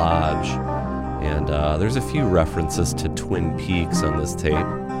Black Lodge. And there's a few references to Twin Peaks on this tape.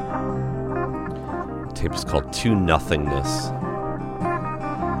 The tape is called To Nothingness.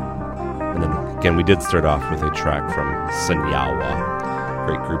 And then again, we did start off with a track from Senyawa,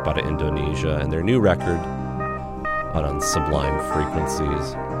 great group out of Indonesia, and their new record out on Sublime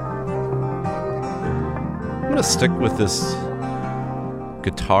Frequencies. I'm going to stick with this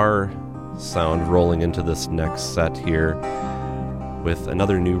guitar sound rolling into this next set here with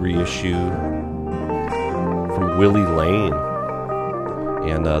another new reissue from Willie Lane.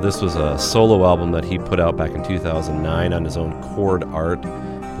 And this was a solo album that he put out back in 2009 on his own Chord Art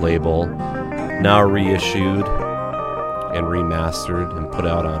label, now reissued and remastered and put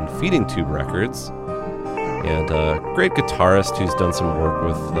out on Feeding Tube Records. And a great guitarist who's done some work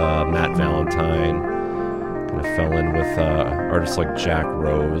with Matt Valentine. Kind of fell in with artists like Jack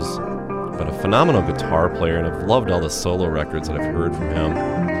Rose, but a phenomenal guitar player, and I've loved all the solo records that I've heard from him,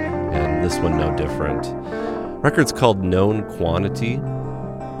 and this one no different. Record's called Known Quantity.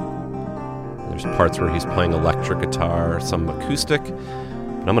 There's parts where he's playing electric guitar, some acoustic,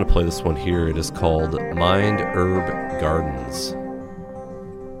 but I'm going to play this one here. It is called Mind Herb Gardens,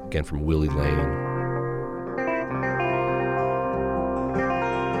 again from Willie Lane.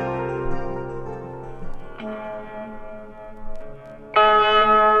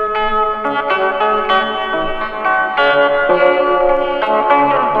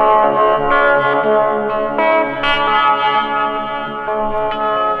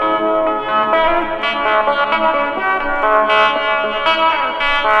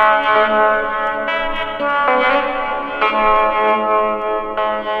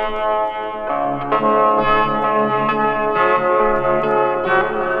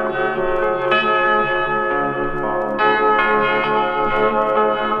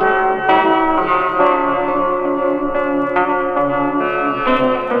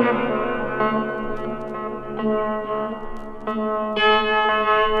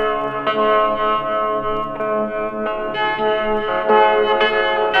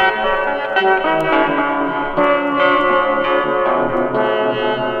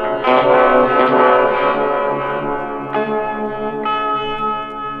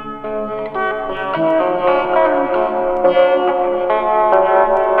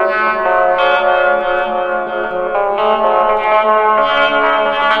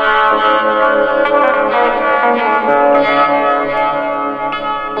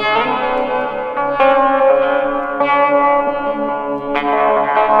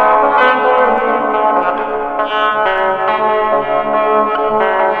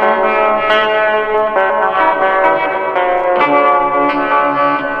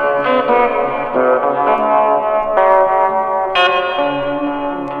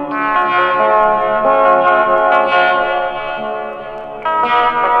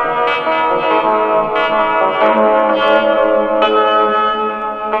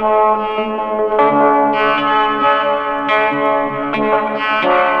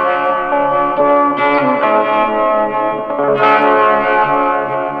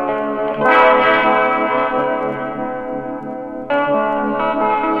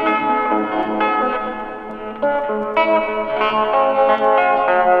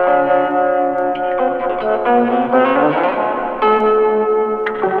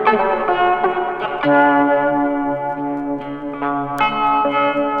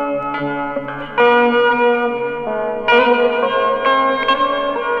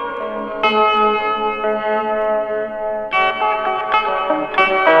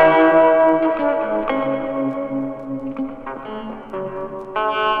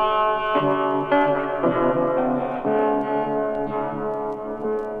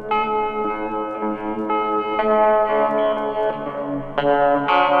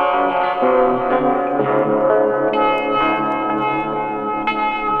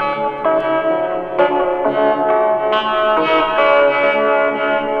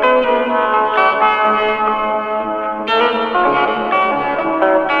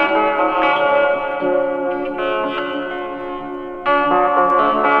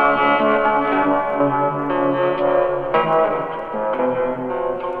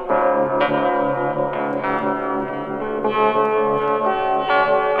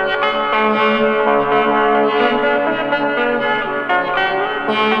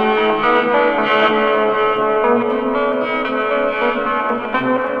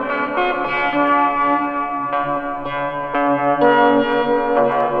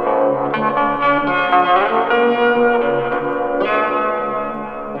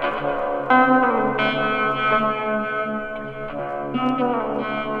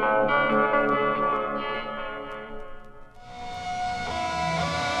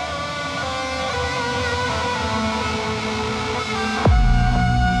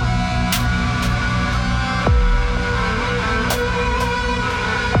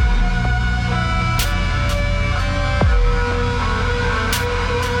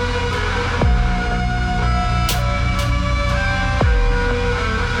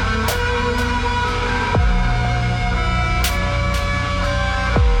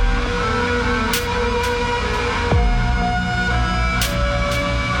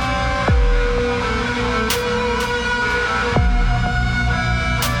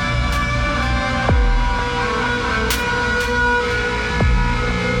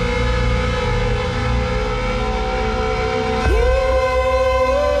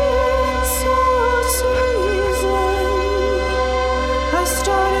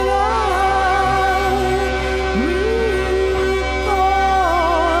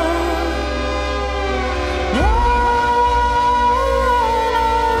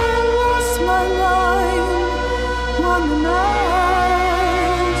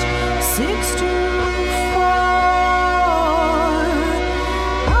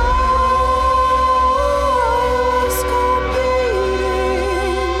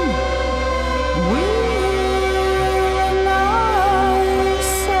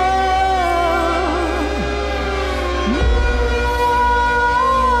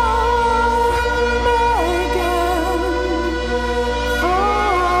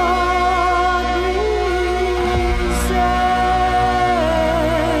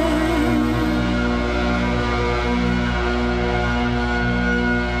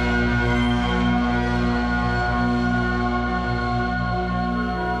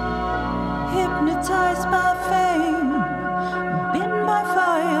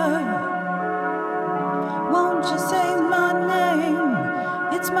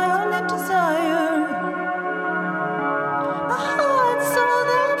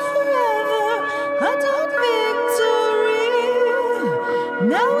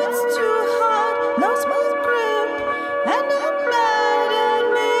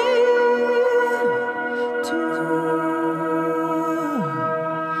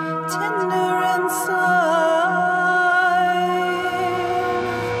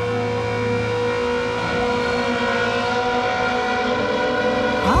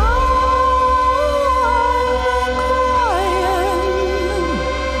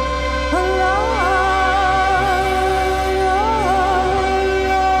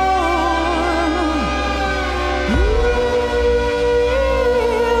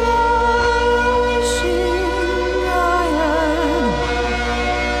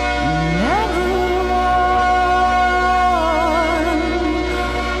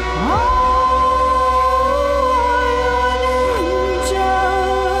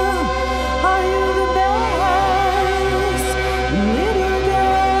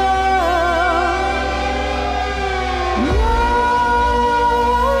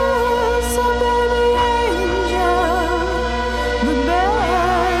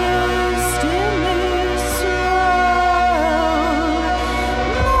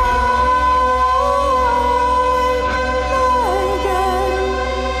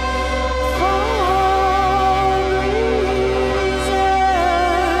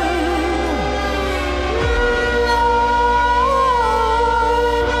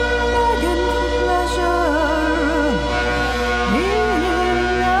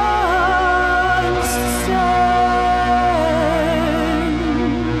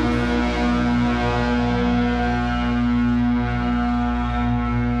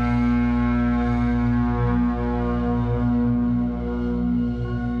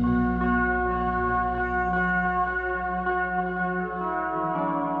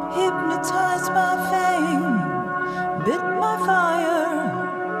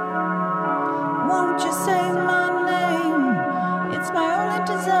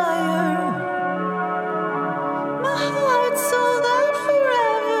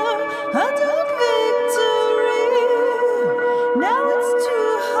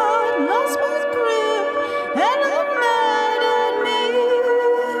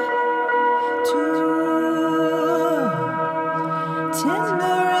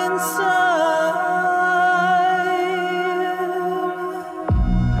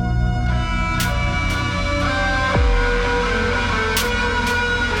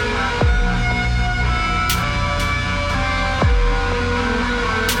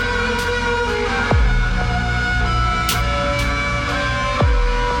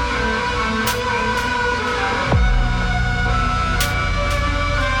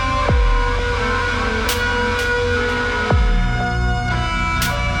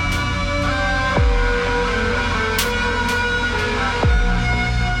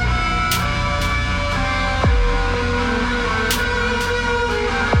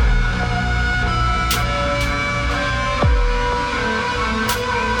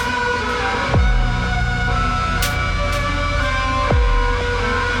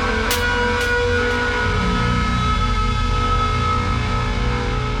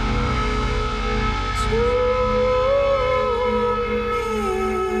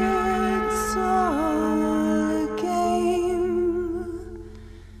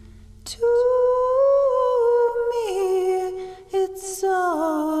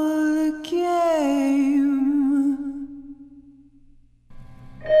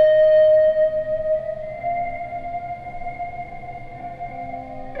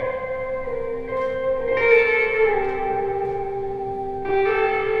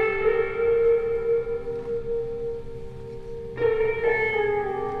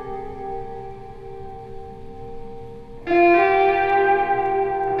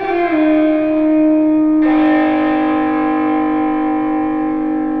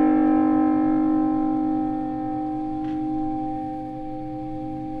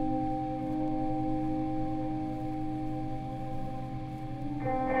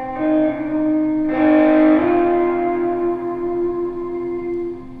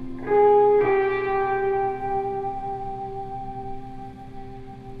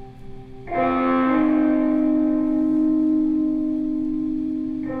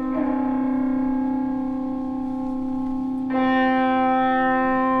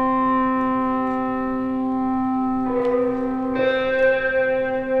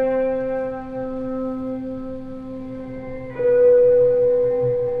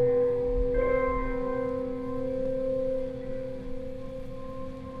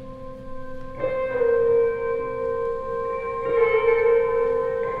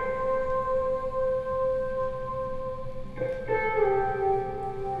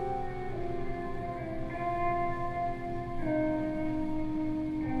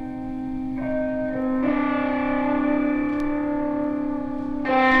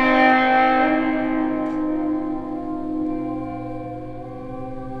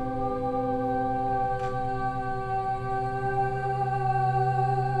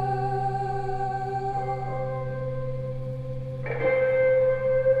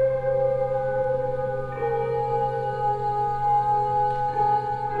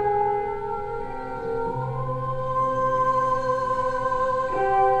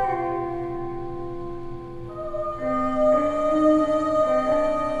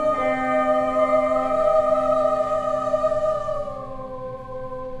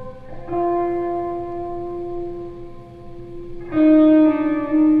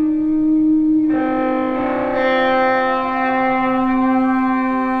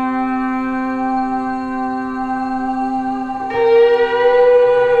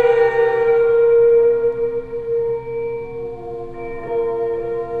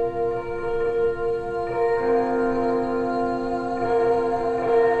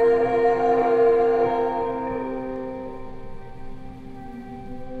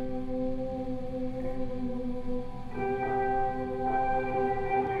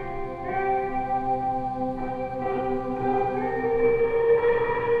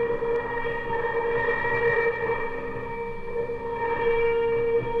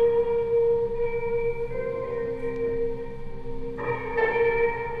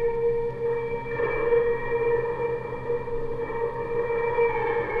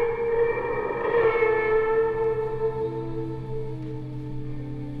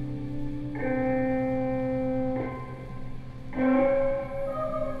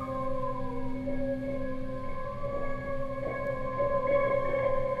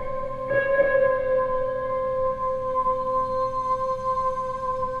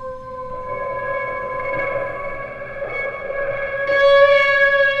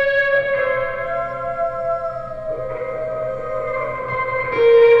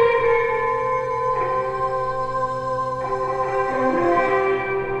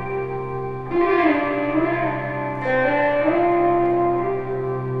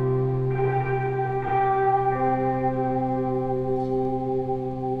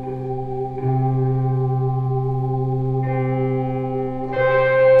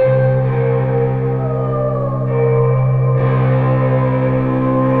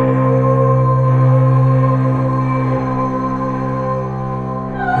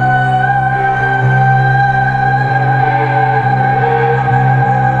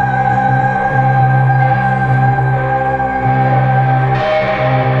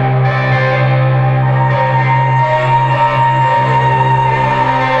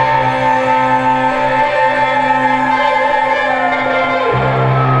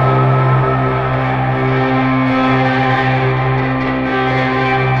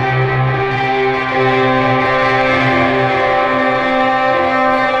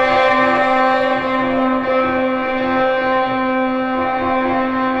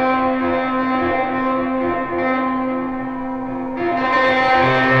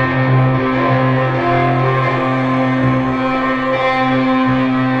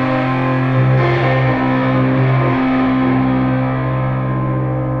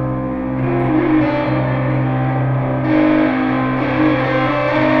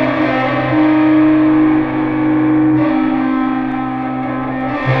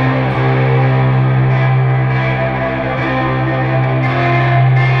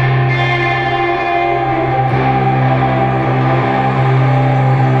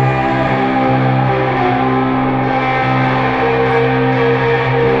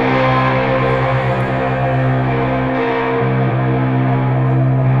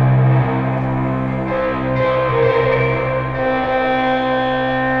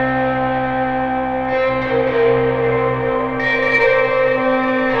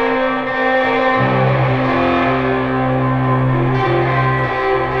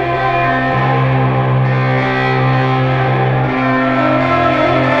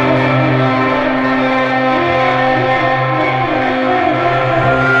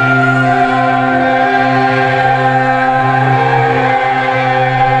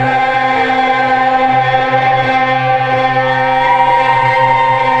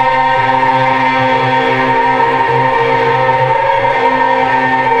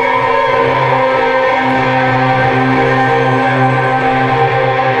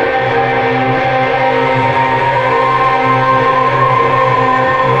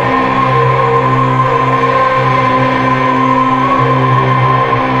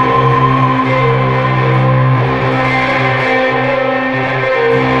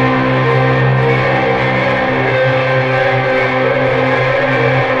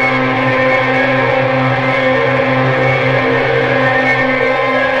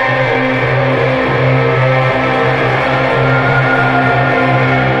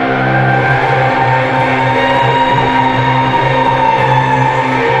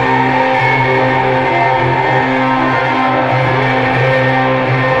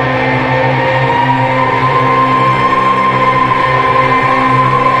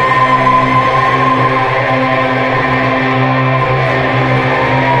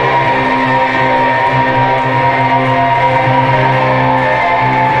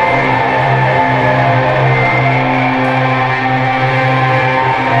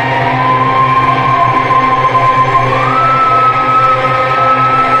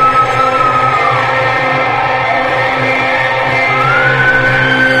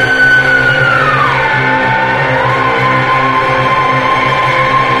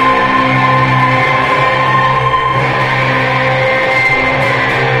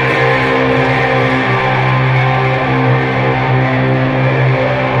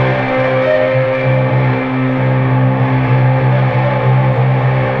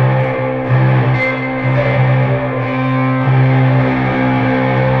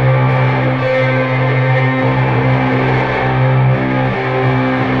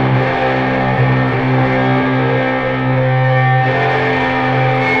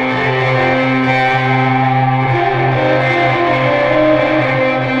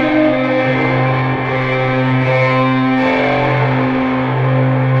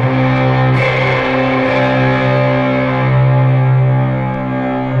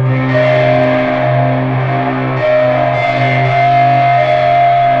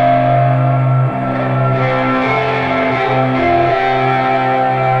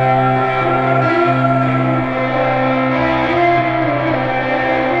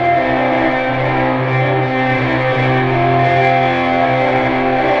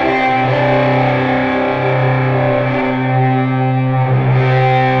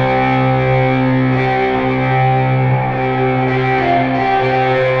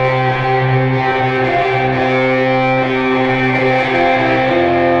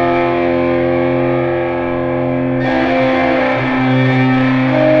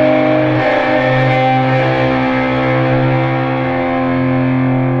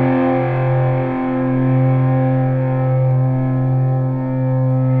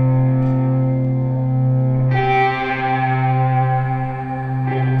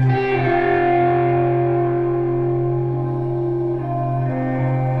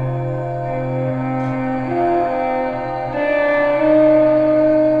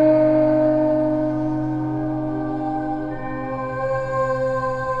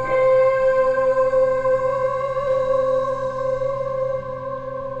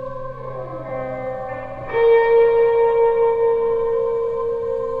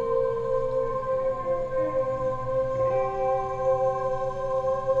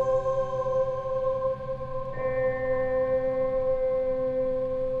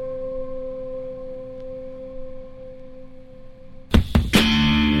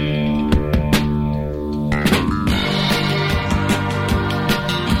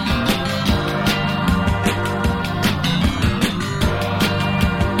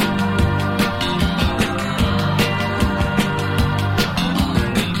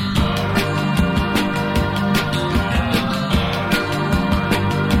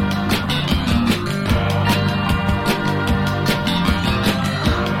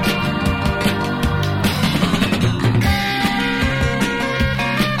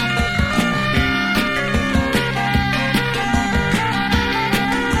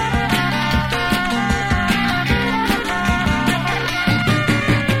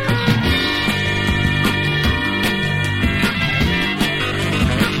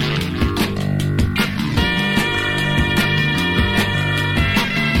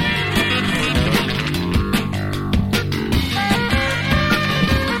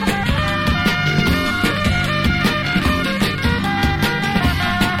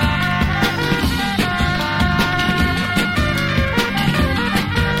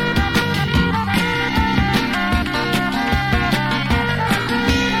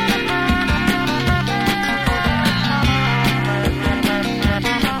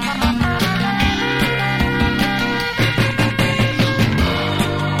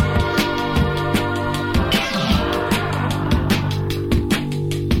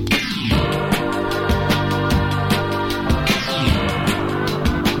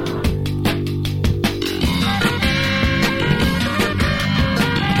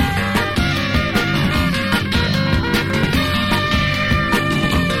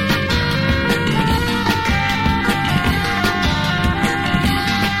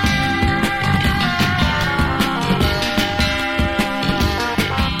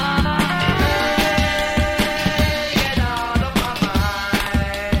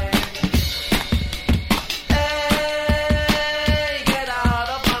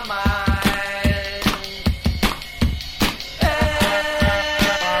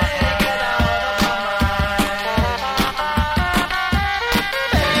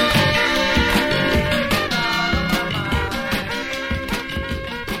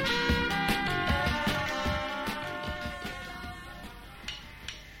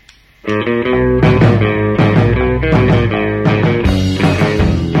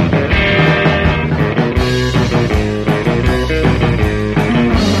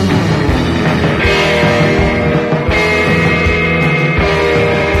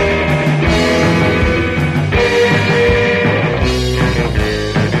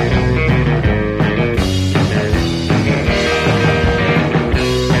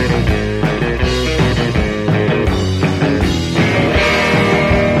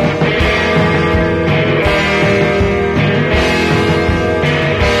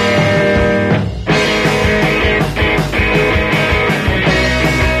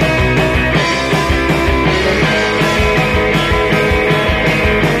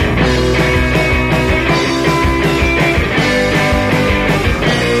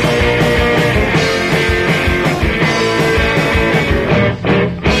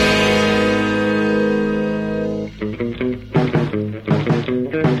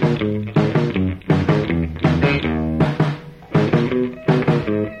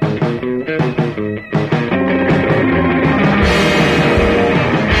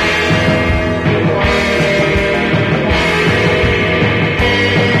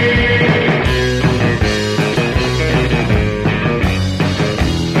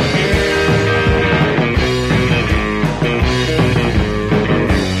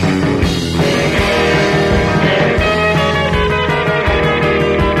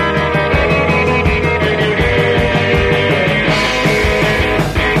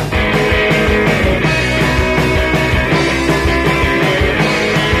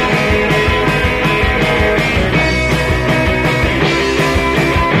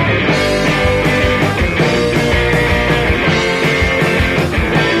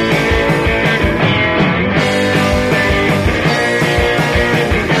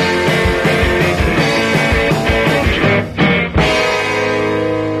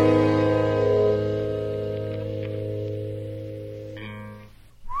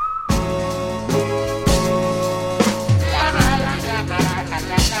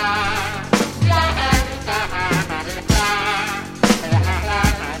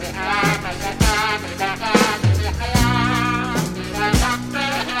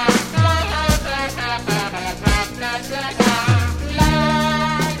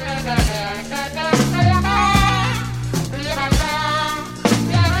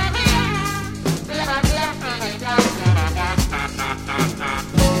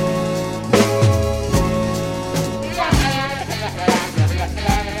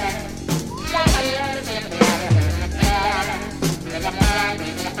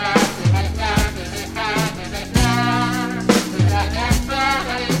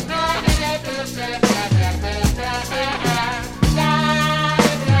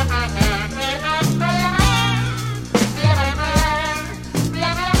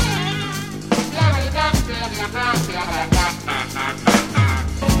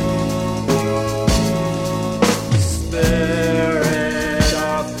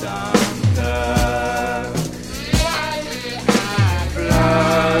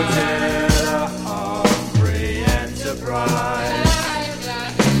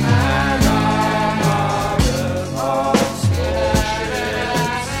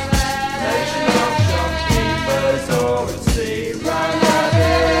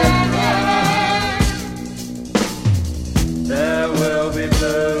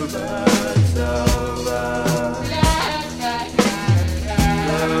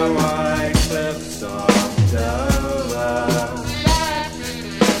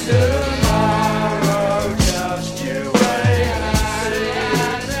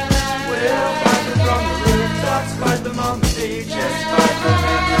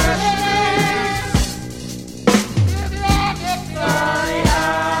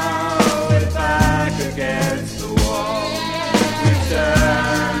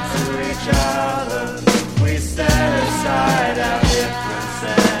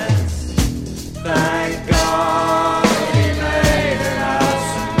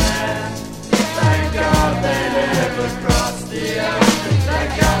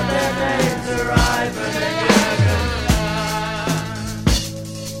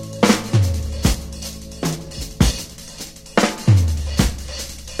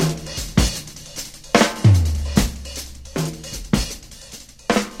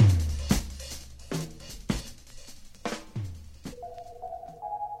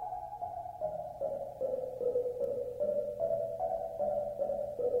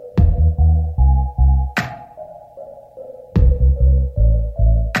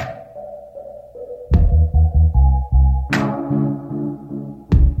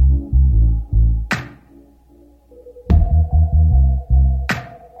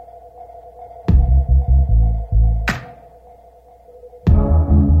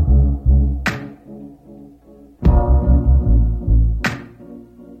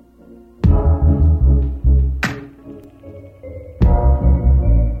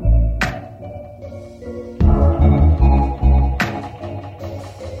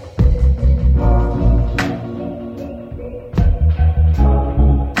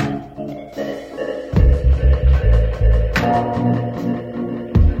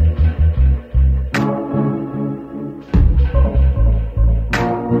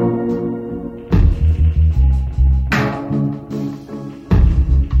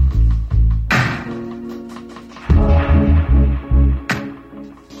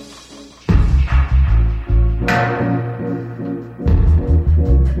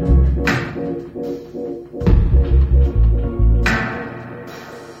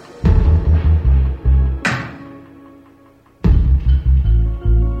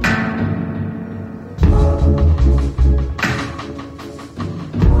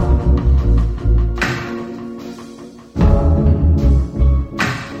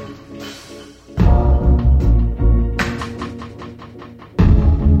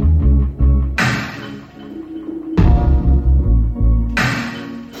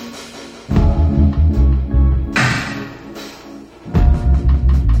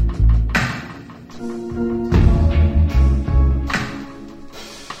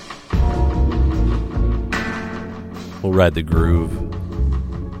 ride the groove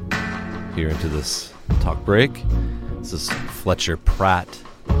here into this talk break. This is Fletcher Pratt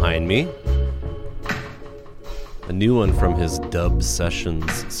behind me. A new one from his Dub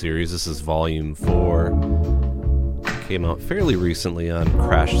Sessions series. This is volume 4. Came out fairly recently on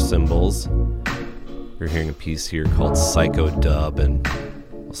Crash Cymbals. You're hearing a piece here called Psycho Dub, and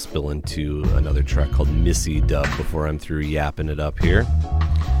I'll spill into another track called Missy Dub before I'm through yapping it up here.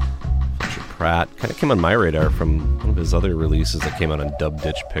 Fletcher Pratt kind of came on my radar from one of his other releases that came out on Dub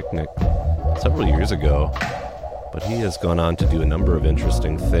Ditch Picnic several years ago, but he has gone on to do a number of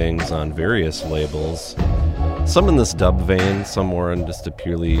interesting things on various labels, some in this dub vein, some more in just a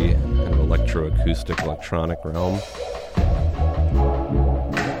purely kind of electroacoustic electronic realm.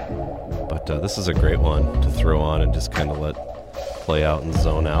 But this is a great one to throw on and just kind of let play out and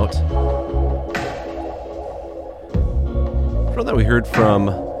zone out. From that we heard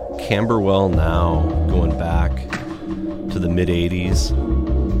from Camberwell Now, going back to the mid-80s.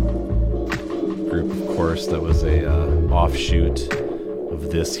 Group, of course, that was a offshoot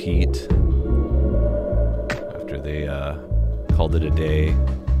of This Heat. After they called it a day,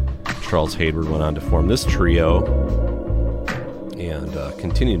 Charles Hayward went on to form this trio and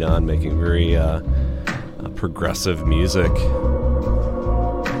continued on making very progressive music.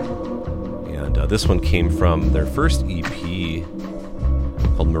 And this one came from their first EP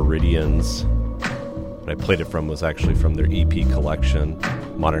called Meridians. What I played it from was actually from their EP collection,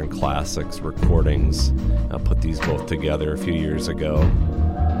 Modern Classics Recordings. I put these both together a few years ago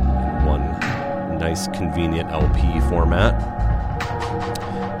in one nice, convenient LP format.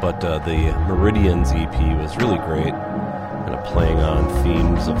 But the Meridians EP was really great, kind of playing on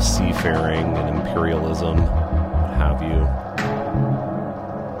themes of seafaring and imperialism, what have you.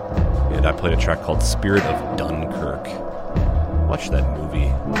 And I played a track called Spirit of Dunkirk. Watched that movie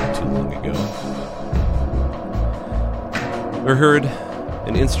not too long ago. We heard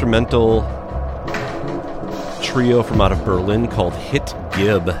an instrumental trio from out of Berlin called Hit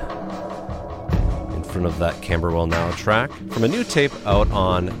Gib in front of that Camberwell Now track from a new tape out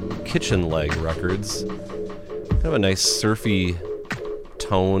on Kitchen Leg Records. Kind of a nice surfy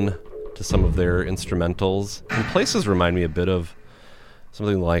tone to some of their instrumentals. In places remind me a bit of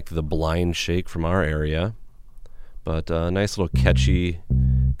something like the Blind Shake from our area, but a nice little catchy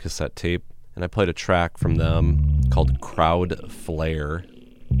cassette tape. And I played a track from them called Crowd Flare.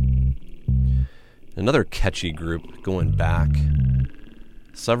 Another catchy group going back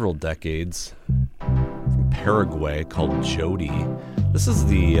several decades from Paraguay called Jody. This is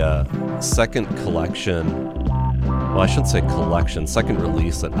the second collection, well, I shouldn't say collection, second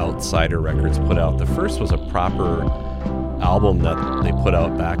release that Outsider Records put out. The first was a proper album that they put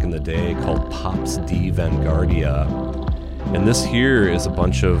out back in the day called Pops D Vanguardia. And this here is a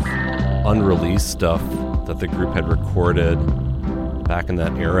bunch of unreleased stuff that the group had recorded back in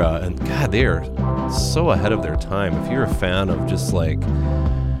that era. And God, they are so ahead of their time. If you're a fan of just like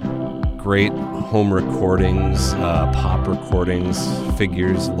great home recordings, pop recordings,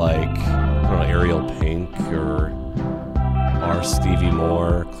 figures like, I don't know, Ariel Pink or R. Stevie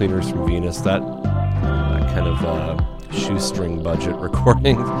Moore, Cleaners from Venus, that kind of shoestring budget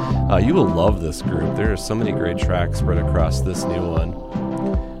recording, you will love this group. There are so many great tracks spread across this new one.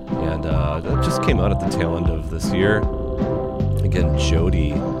 And it just came out at the tail end of this year. Again,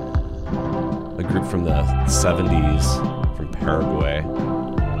 Jody, a group from the 70s from Paraguay.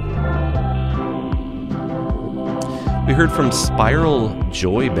 We heard from Spiral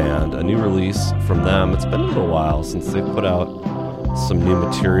Joy Band, a new release from them. It's been a little while since they put out some new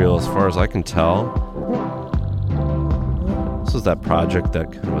material as far as I can tell. This was that project,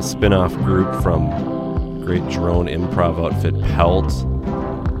 that kind of a spin-off group from great drone improv outfit Pelt.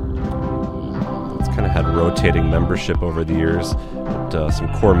 It's kind of had rotating membership over the years, but some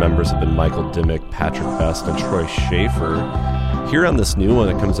core members have been Michael Dimmick, Patrick Best, and Troy Schaefer. Here on this new one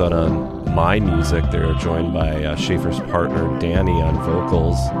that comes out on My Music, they're joined by Schaefer's partner Danny on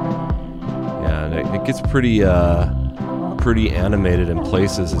vocals, and it gets pretty animated in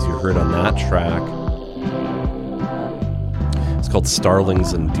places, as you heard on that track. It's called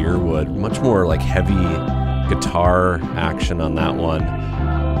Starlings and Deerwood. Much more like heavy guitar action on that one.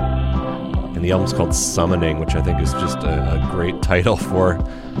 And the album's called Summoning, which I think is just a great title for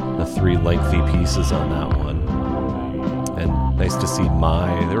the 3 lengthy pieces on that one. And nice to see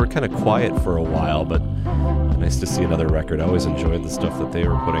they were kind of quiet for a while, but nice to see another record. I always enjoyed the stuff that they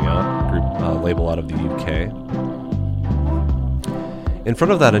were putting out. Group label out of the UK. In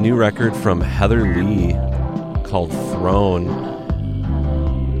front of that, a new record from Heather Lee called Throne.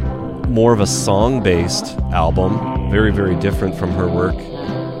 More of a song-based album. Very, very different from her work.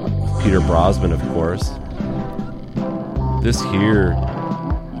 Peter Brosman, of course. This here,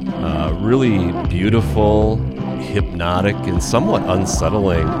 really beautiful, hypnotic, and somewhat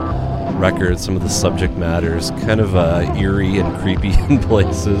unsettling record. Some of the subject matter is kind of eerie and creepy in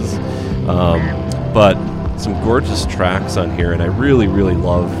places, but some gorgeous tracks on here, and I really, really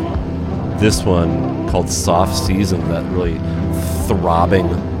love this one called Soft Season, that really throbbing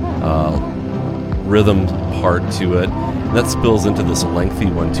rhythm part to it. And that spills into this lengthy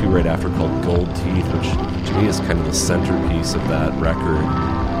one too right after called Gold Teeth, which to me is kind of the centerpiece of that record.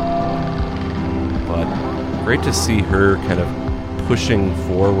 But great to see her kind of pushing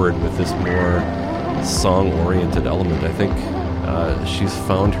forward with this more song-oriented element. I think she's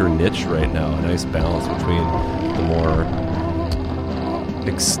found her niche right now, a nice balance between the more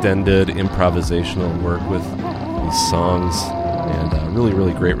extended improvisational work with these songs, and a really,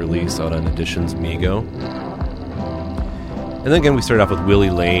 really great release out on Editions Mego. And then again, we started off with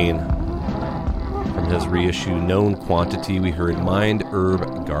Willie Lane from his reissue Known Quantity. We heard Mind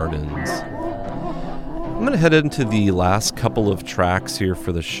Herb Gardens. I'm going to head into the last couple of tracks here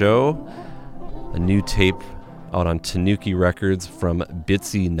for the show. A new tape out on Tanuki Records from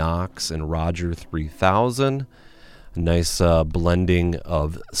Bitsy Knox and Roger 3000. A nice blending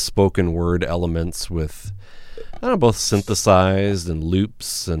of spoken word elements with both synthesized and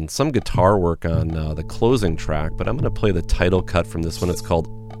loops and some guitar work on the closing track, but I'm going to play the title cut from this one. It's called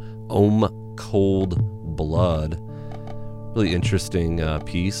Om Cold Blood. Really interesting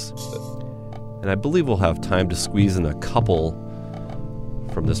piece. And I believe we'll have time to squeeze in a couple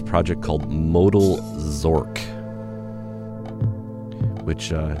from this project called Modal Zork,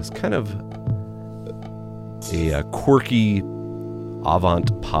 which is kind of a quirky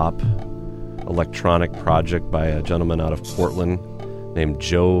avant-pop electronic project by a gentleman out of Portland named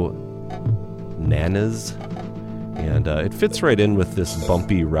Joe Nanas, and it fits right in with this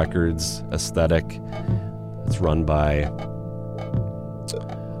bumpy records aesthetic. It's run by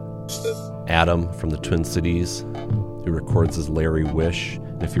Adam from the Twin Cities, who records as Larry Wish.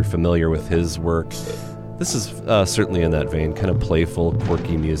 And if you're familiar with his work, this is certainly in that vein, kind of playful,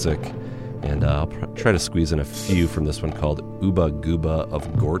 quirky music. And I'll try to squeeze in a few from this one called Uba Guba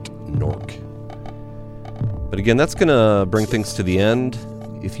of Gort Nork. But again, that's going to bring things to the end.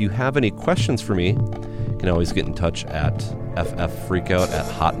 If you have any questions for me, you can always get in touch at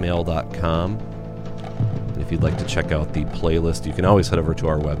fffreakout@hotmail.com. And if you'd like to check out the playlist, you can always head over to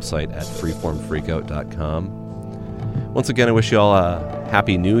our website at freeformfreakout.com. Once again, I wish you all a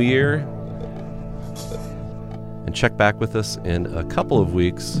Happy New Year. And check back with us in a couple of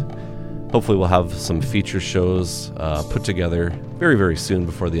weeks. Hopefully we'll have some feature shows put together very, very soon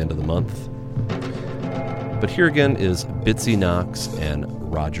before the end of the month. But here again is Bitsy Knox and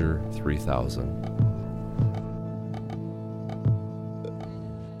Roger 3000.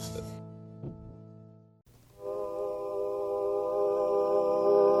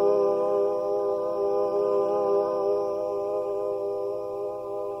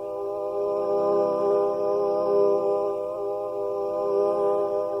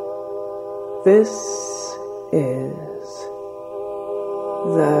 This is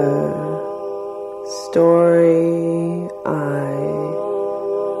the story I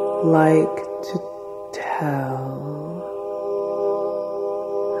like to tell.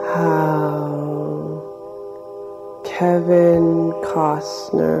 How Kevin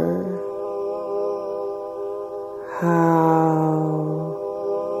Costner, how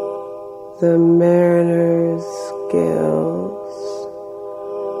the Mariners Guilds,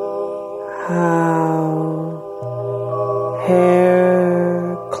 how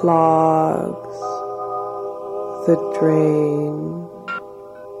hair clogs the drain,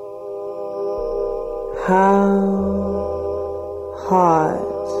 how hot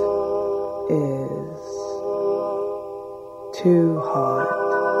is too hot,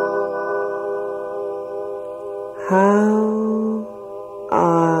 how I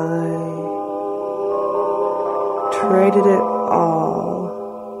traded it all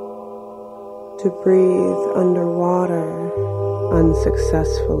to breathe underwater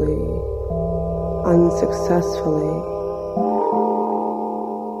unsuccessfully.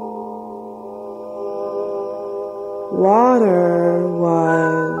 Water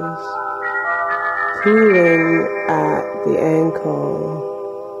was cooling at the ankle.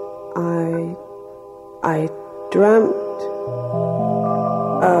 I dreamt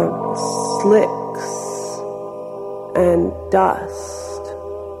of slicks and dust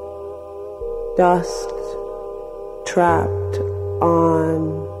trapped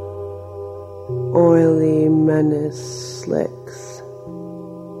on oily menace slicks,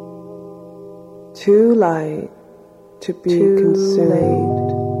 too light to be consumed,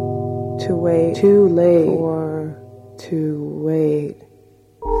 too late for to wait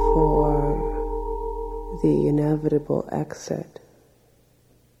for the inevitable exit.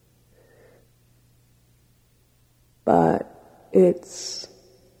 But it's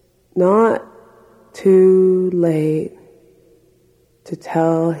not too late to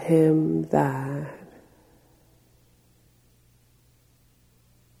tell him that.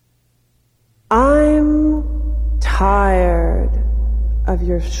 I'm tired of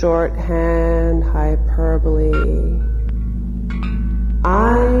your shorthand hyperbole.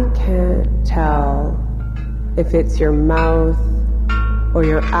 I can't tell if it's your mouth or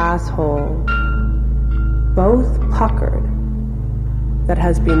your asshole, both puckered, that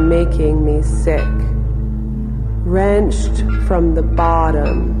has been making me sick. Wrenched from the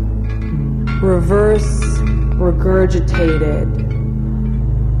bottom, reverse regurgitated.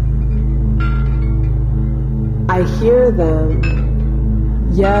 I hear them.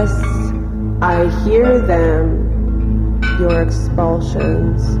 Yes, I hear them. Your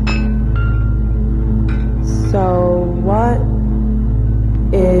expulsions. So what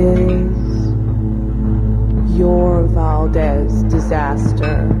is your Valdez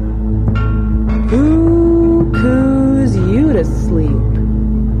disaster? Who coos you to sleep?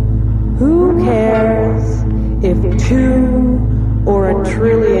 Who cares if 2 or a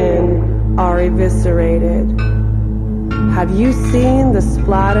trillion are eviscerated? Have you seen the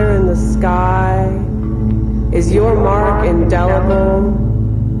splatter in the sky? Is your mark indelible?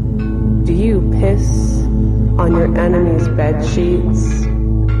 Do you piss on your enemy's bed sheets?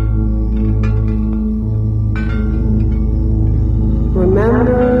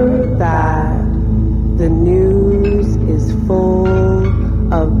 Remember that the news is full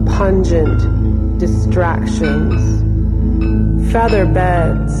of pungent distractions, feather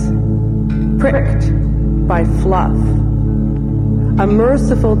beds pricked by fluff. A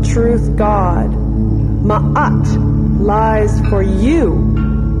merciful truth God, Ma'at, lies for you,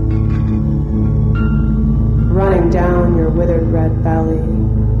 running down your withered red belly,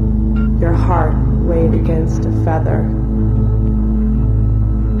 your heart weighed against a feather.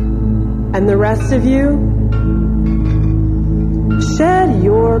 And the rest of you, shed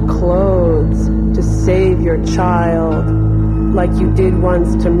your clothes to save your child like you did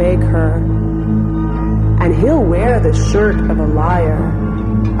once to make her. And he'll wear the shirt of a liar,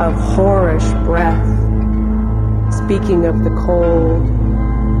 of whorish breath, speaking of the cold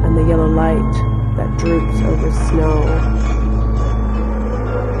and the yellow light that droops over snow.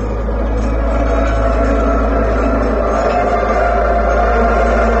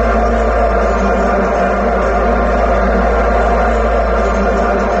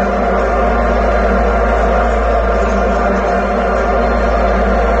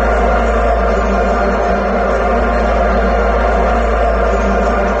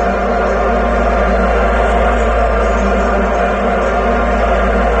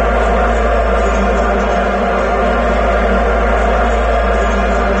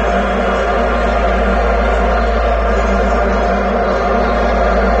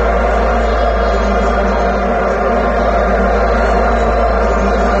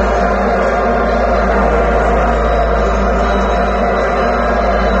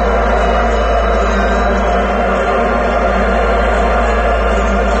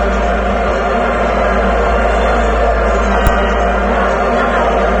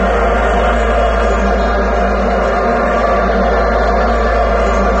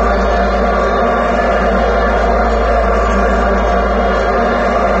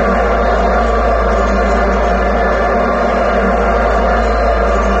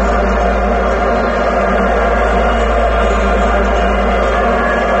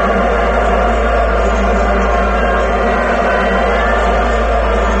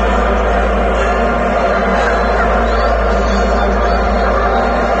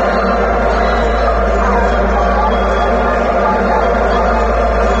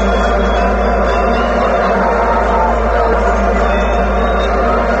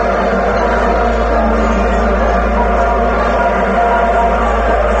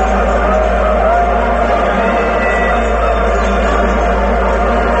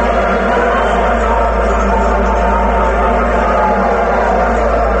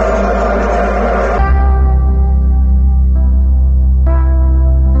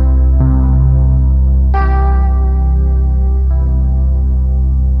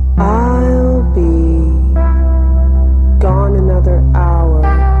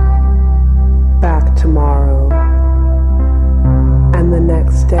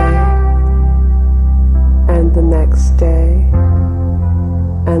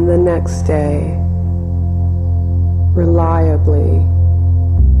 next day, reliably,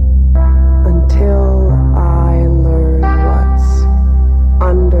 until I learn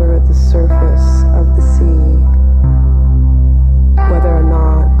the surface of the sea, whether or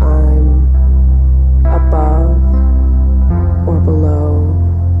not I'm above or below,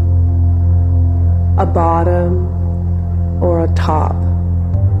 a bottom or a top,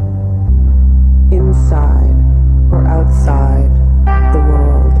 inside or outside the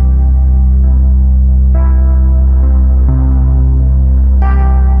world.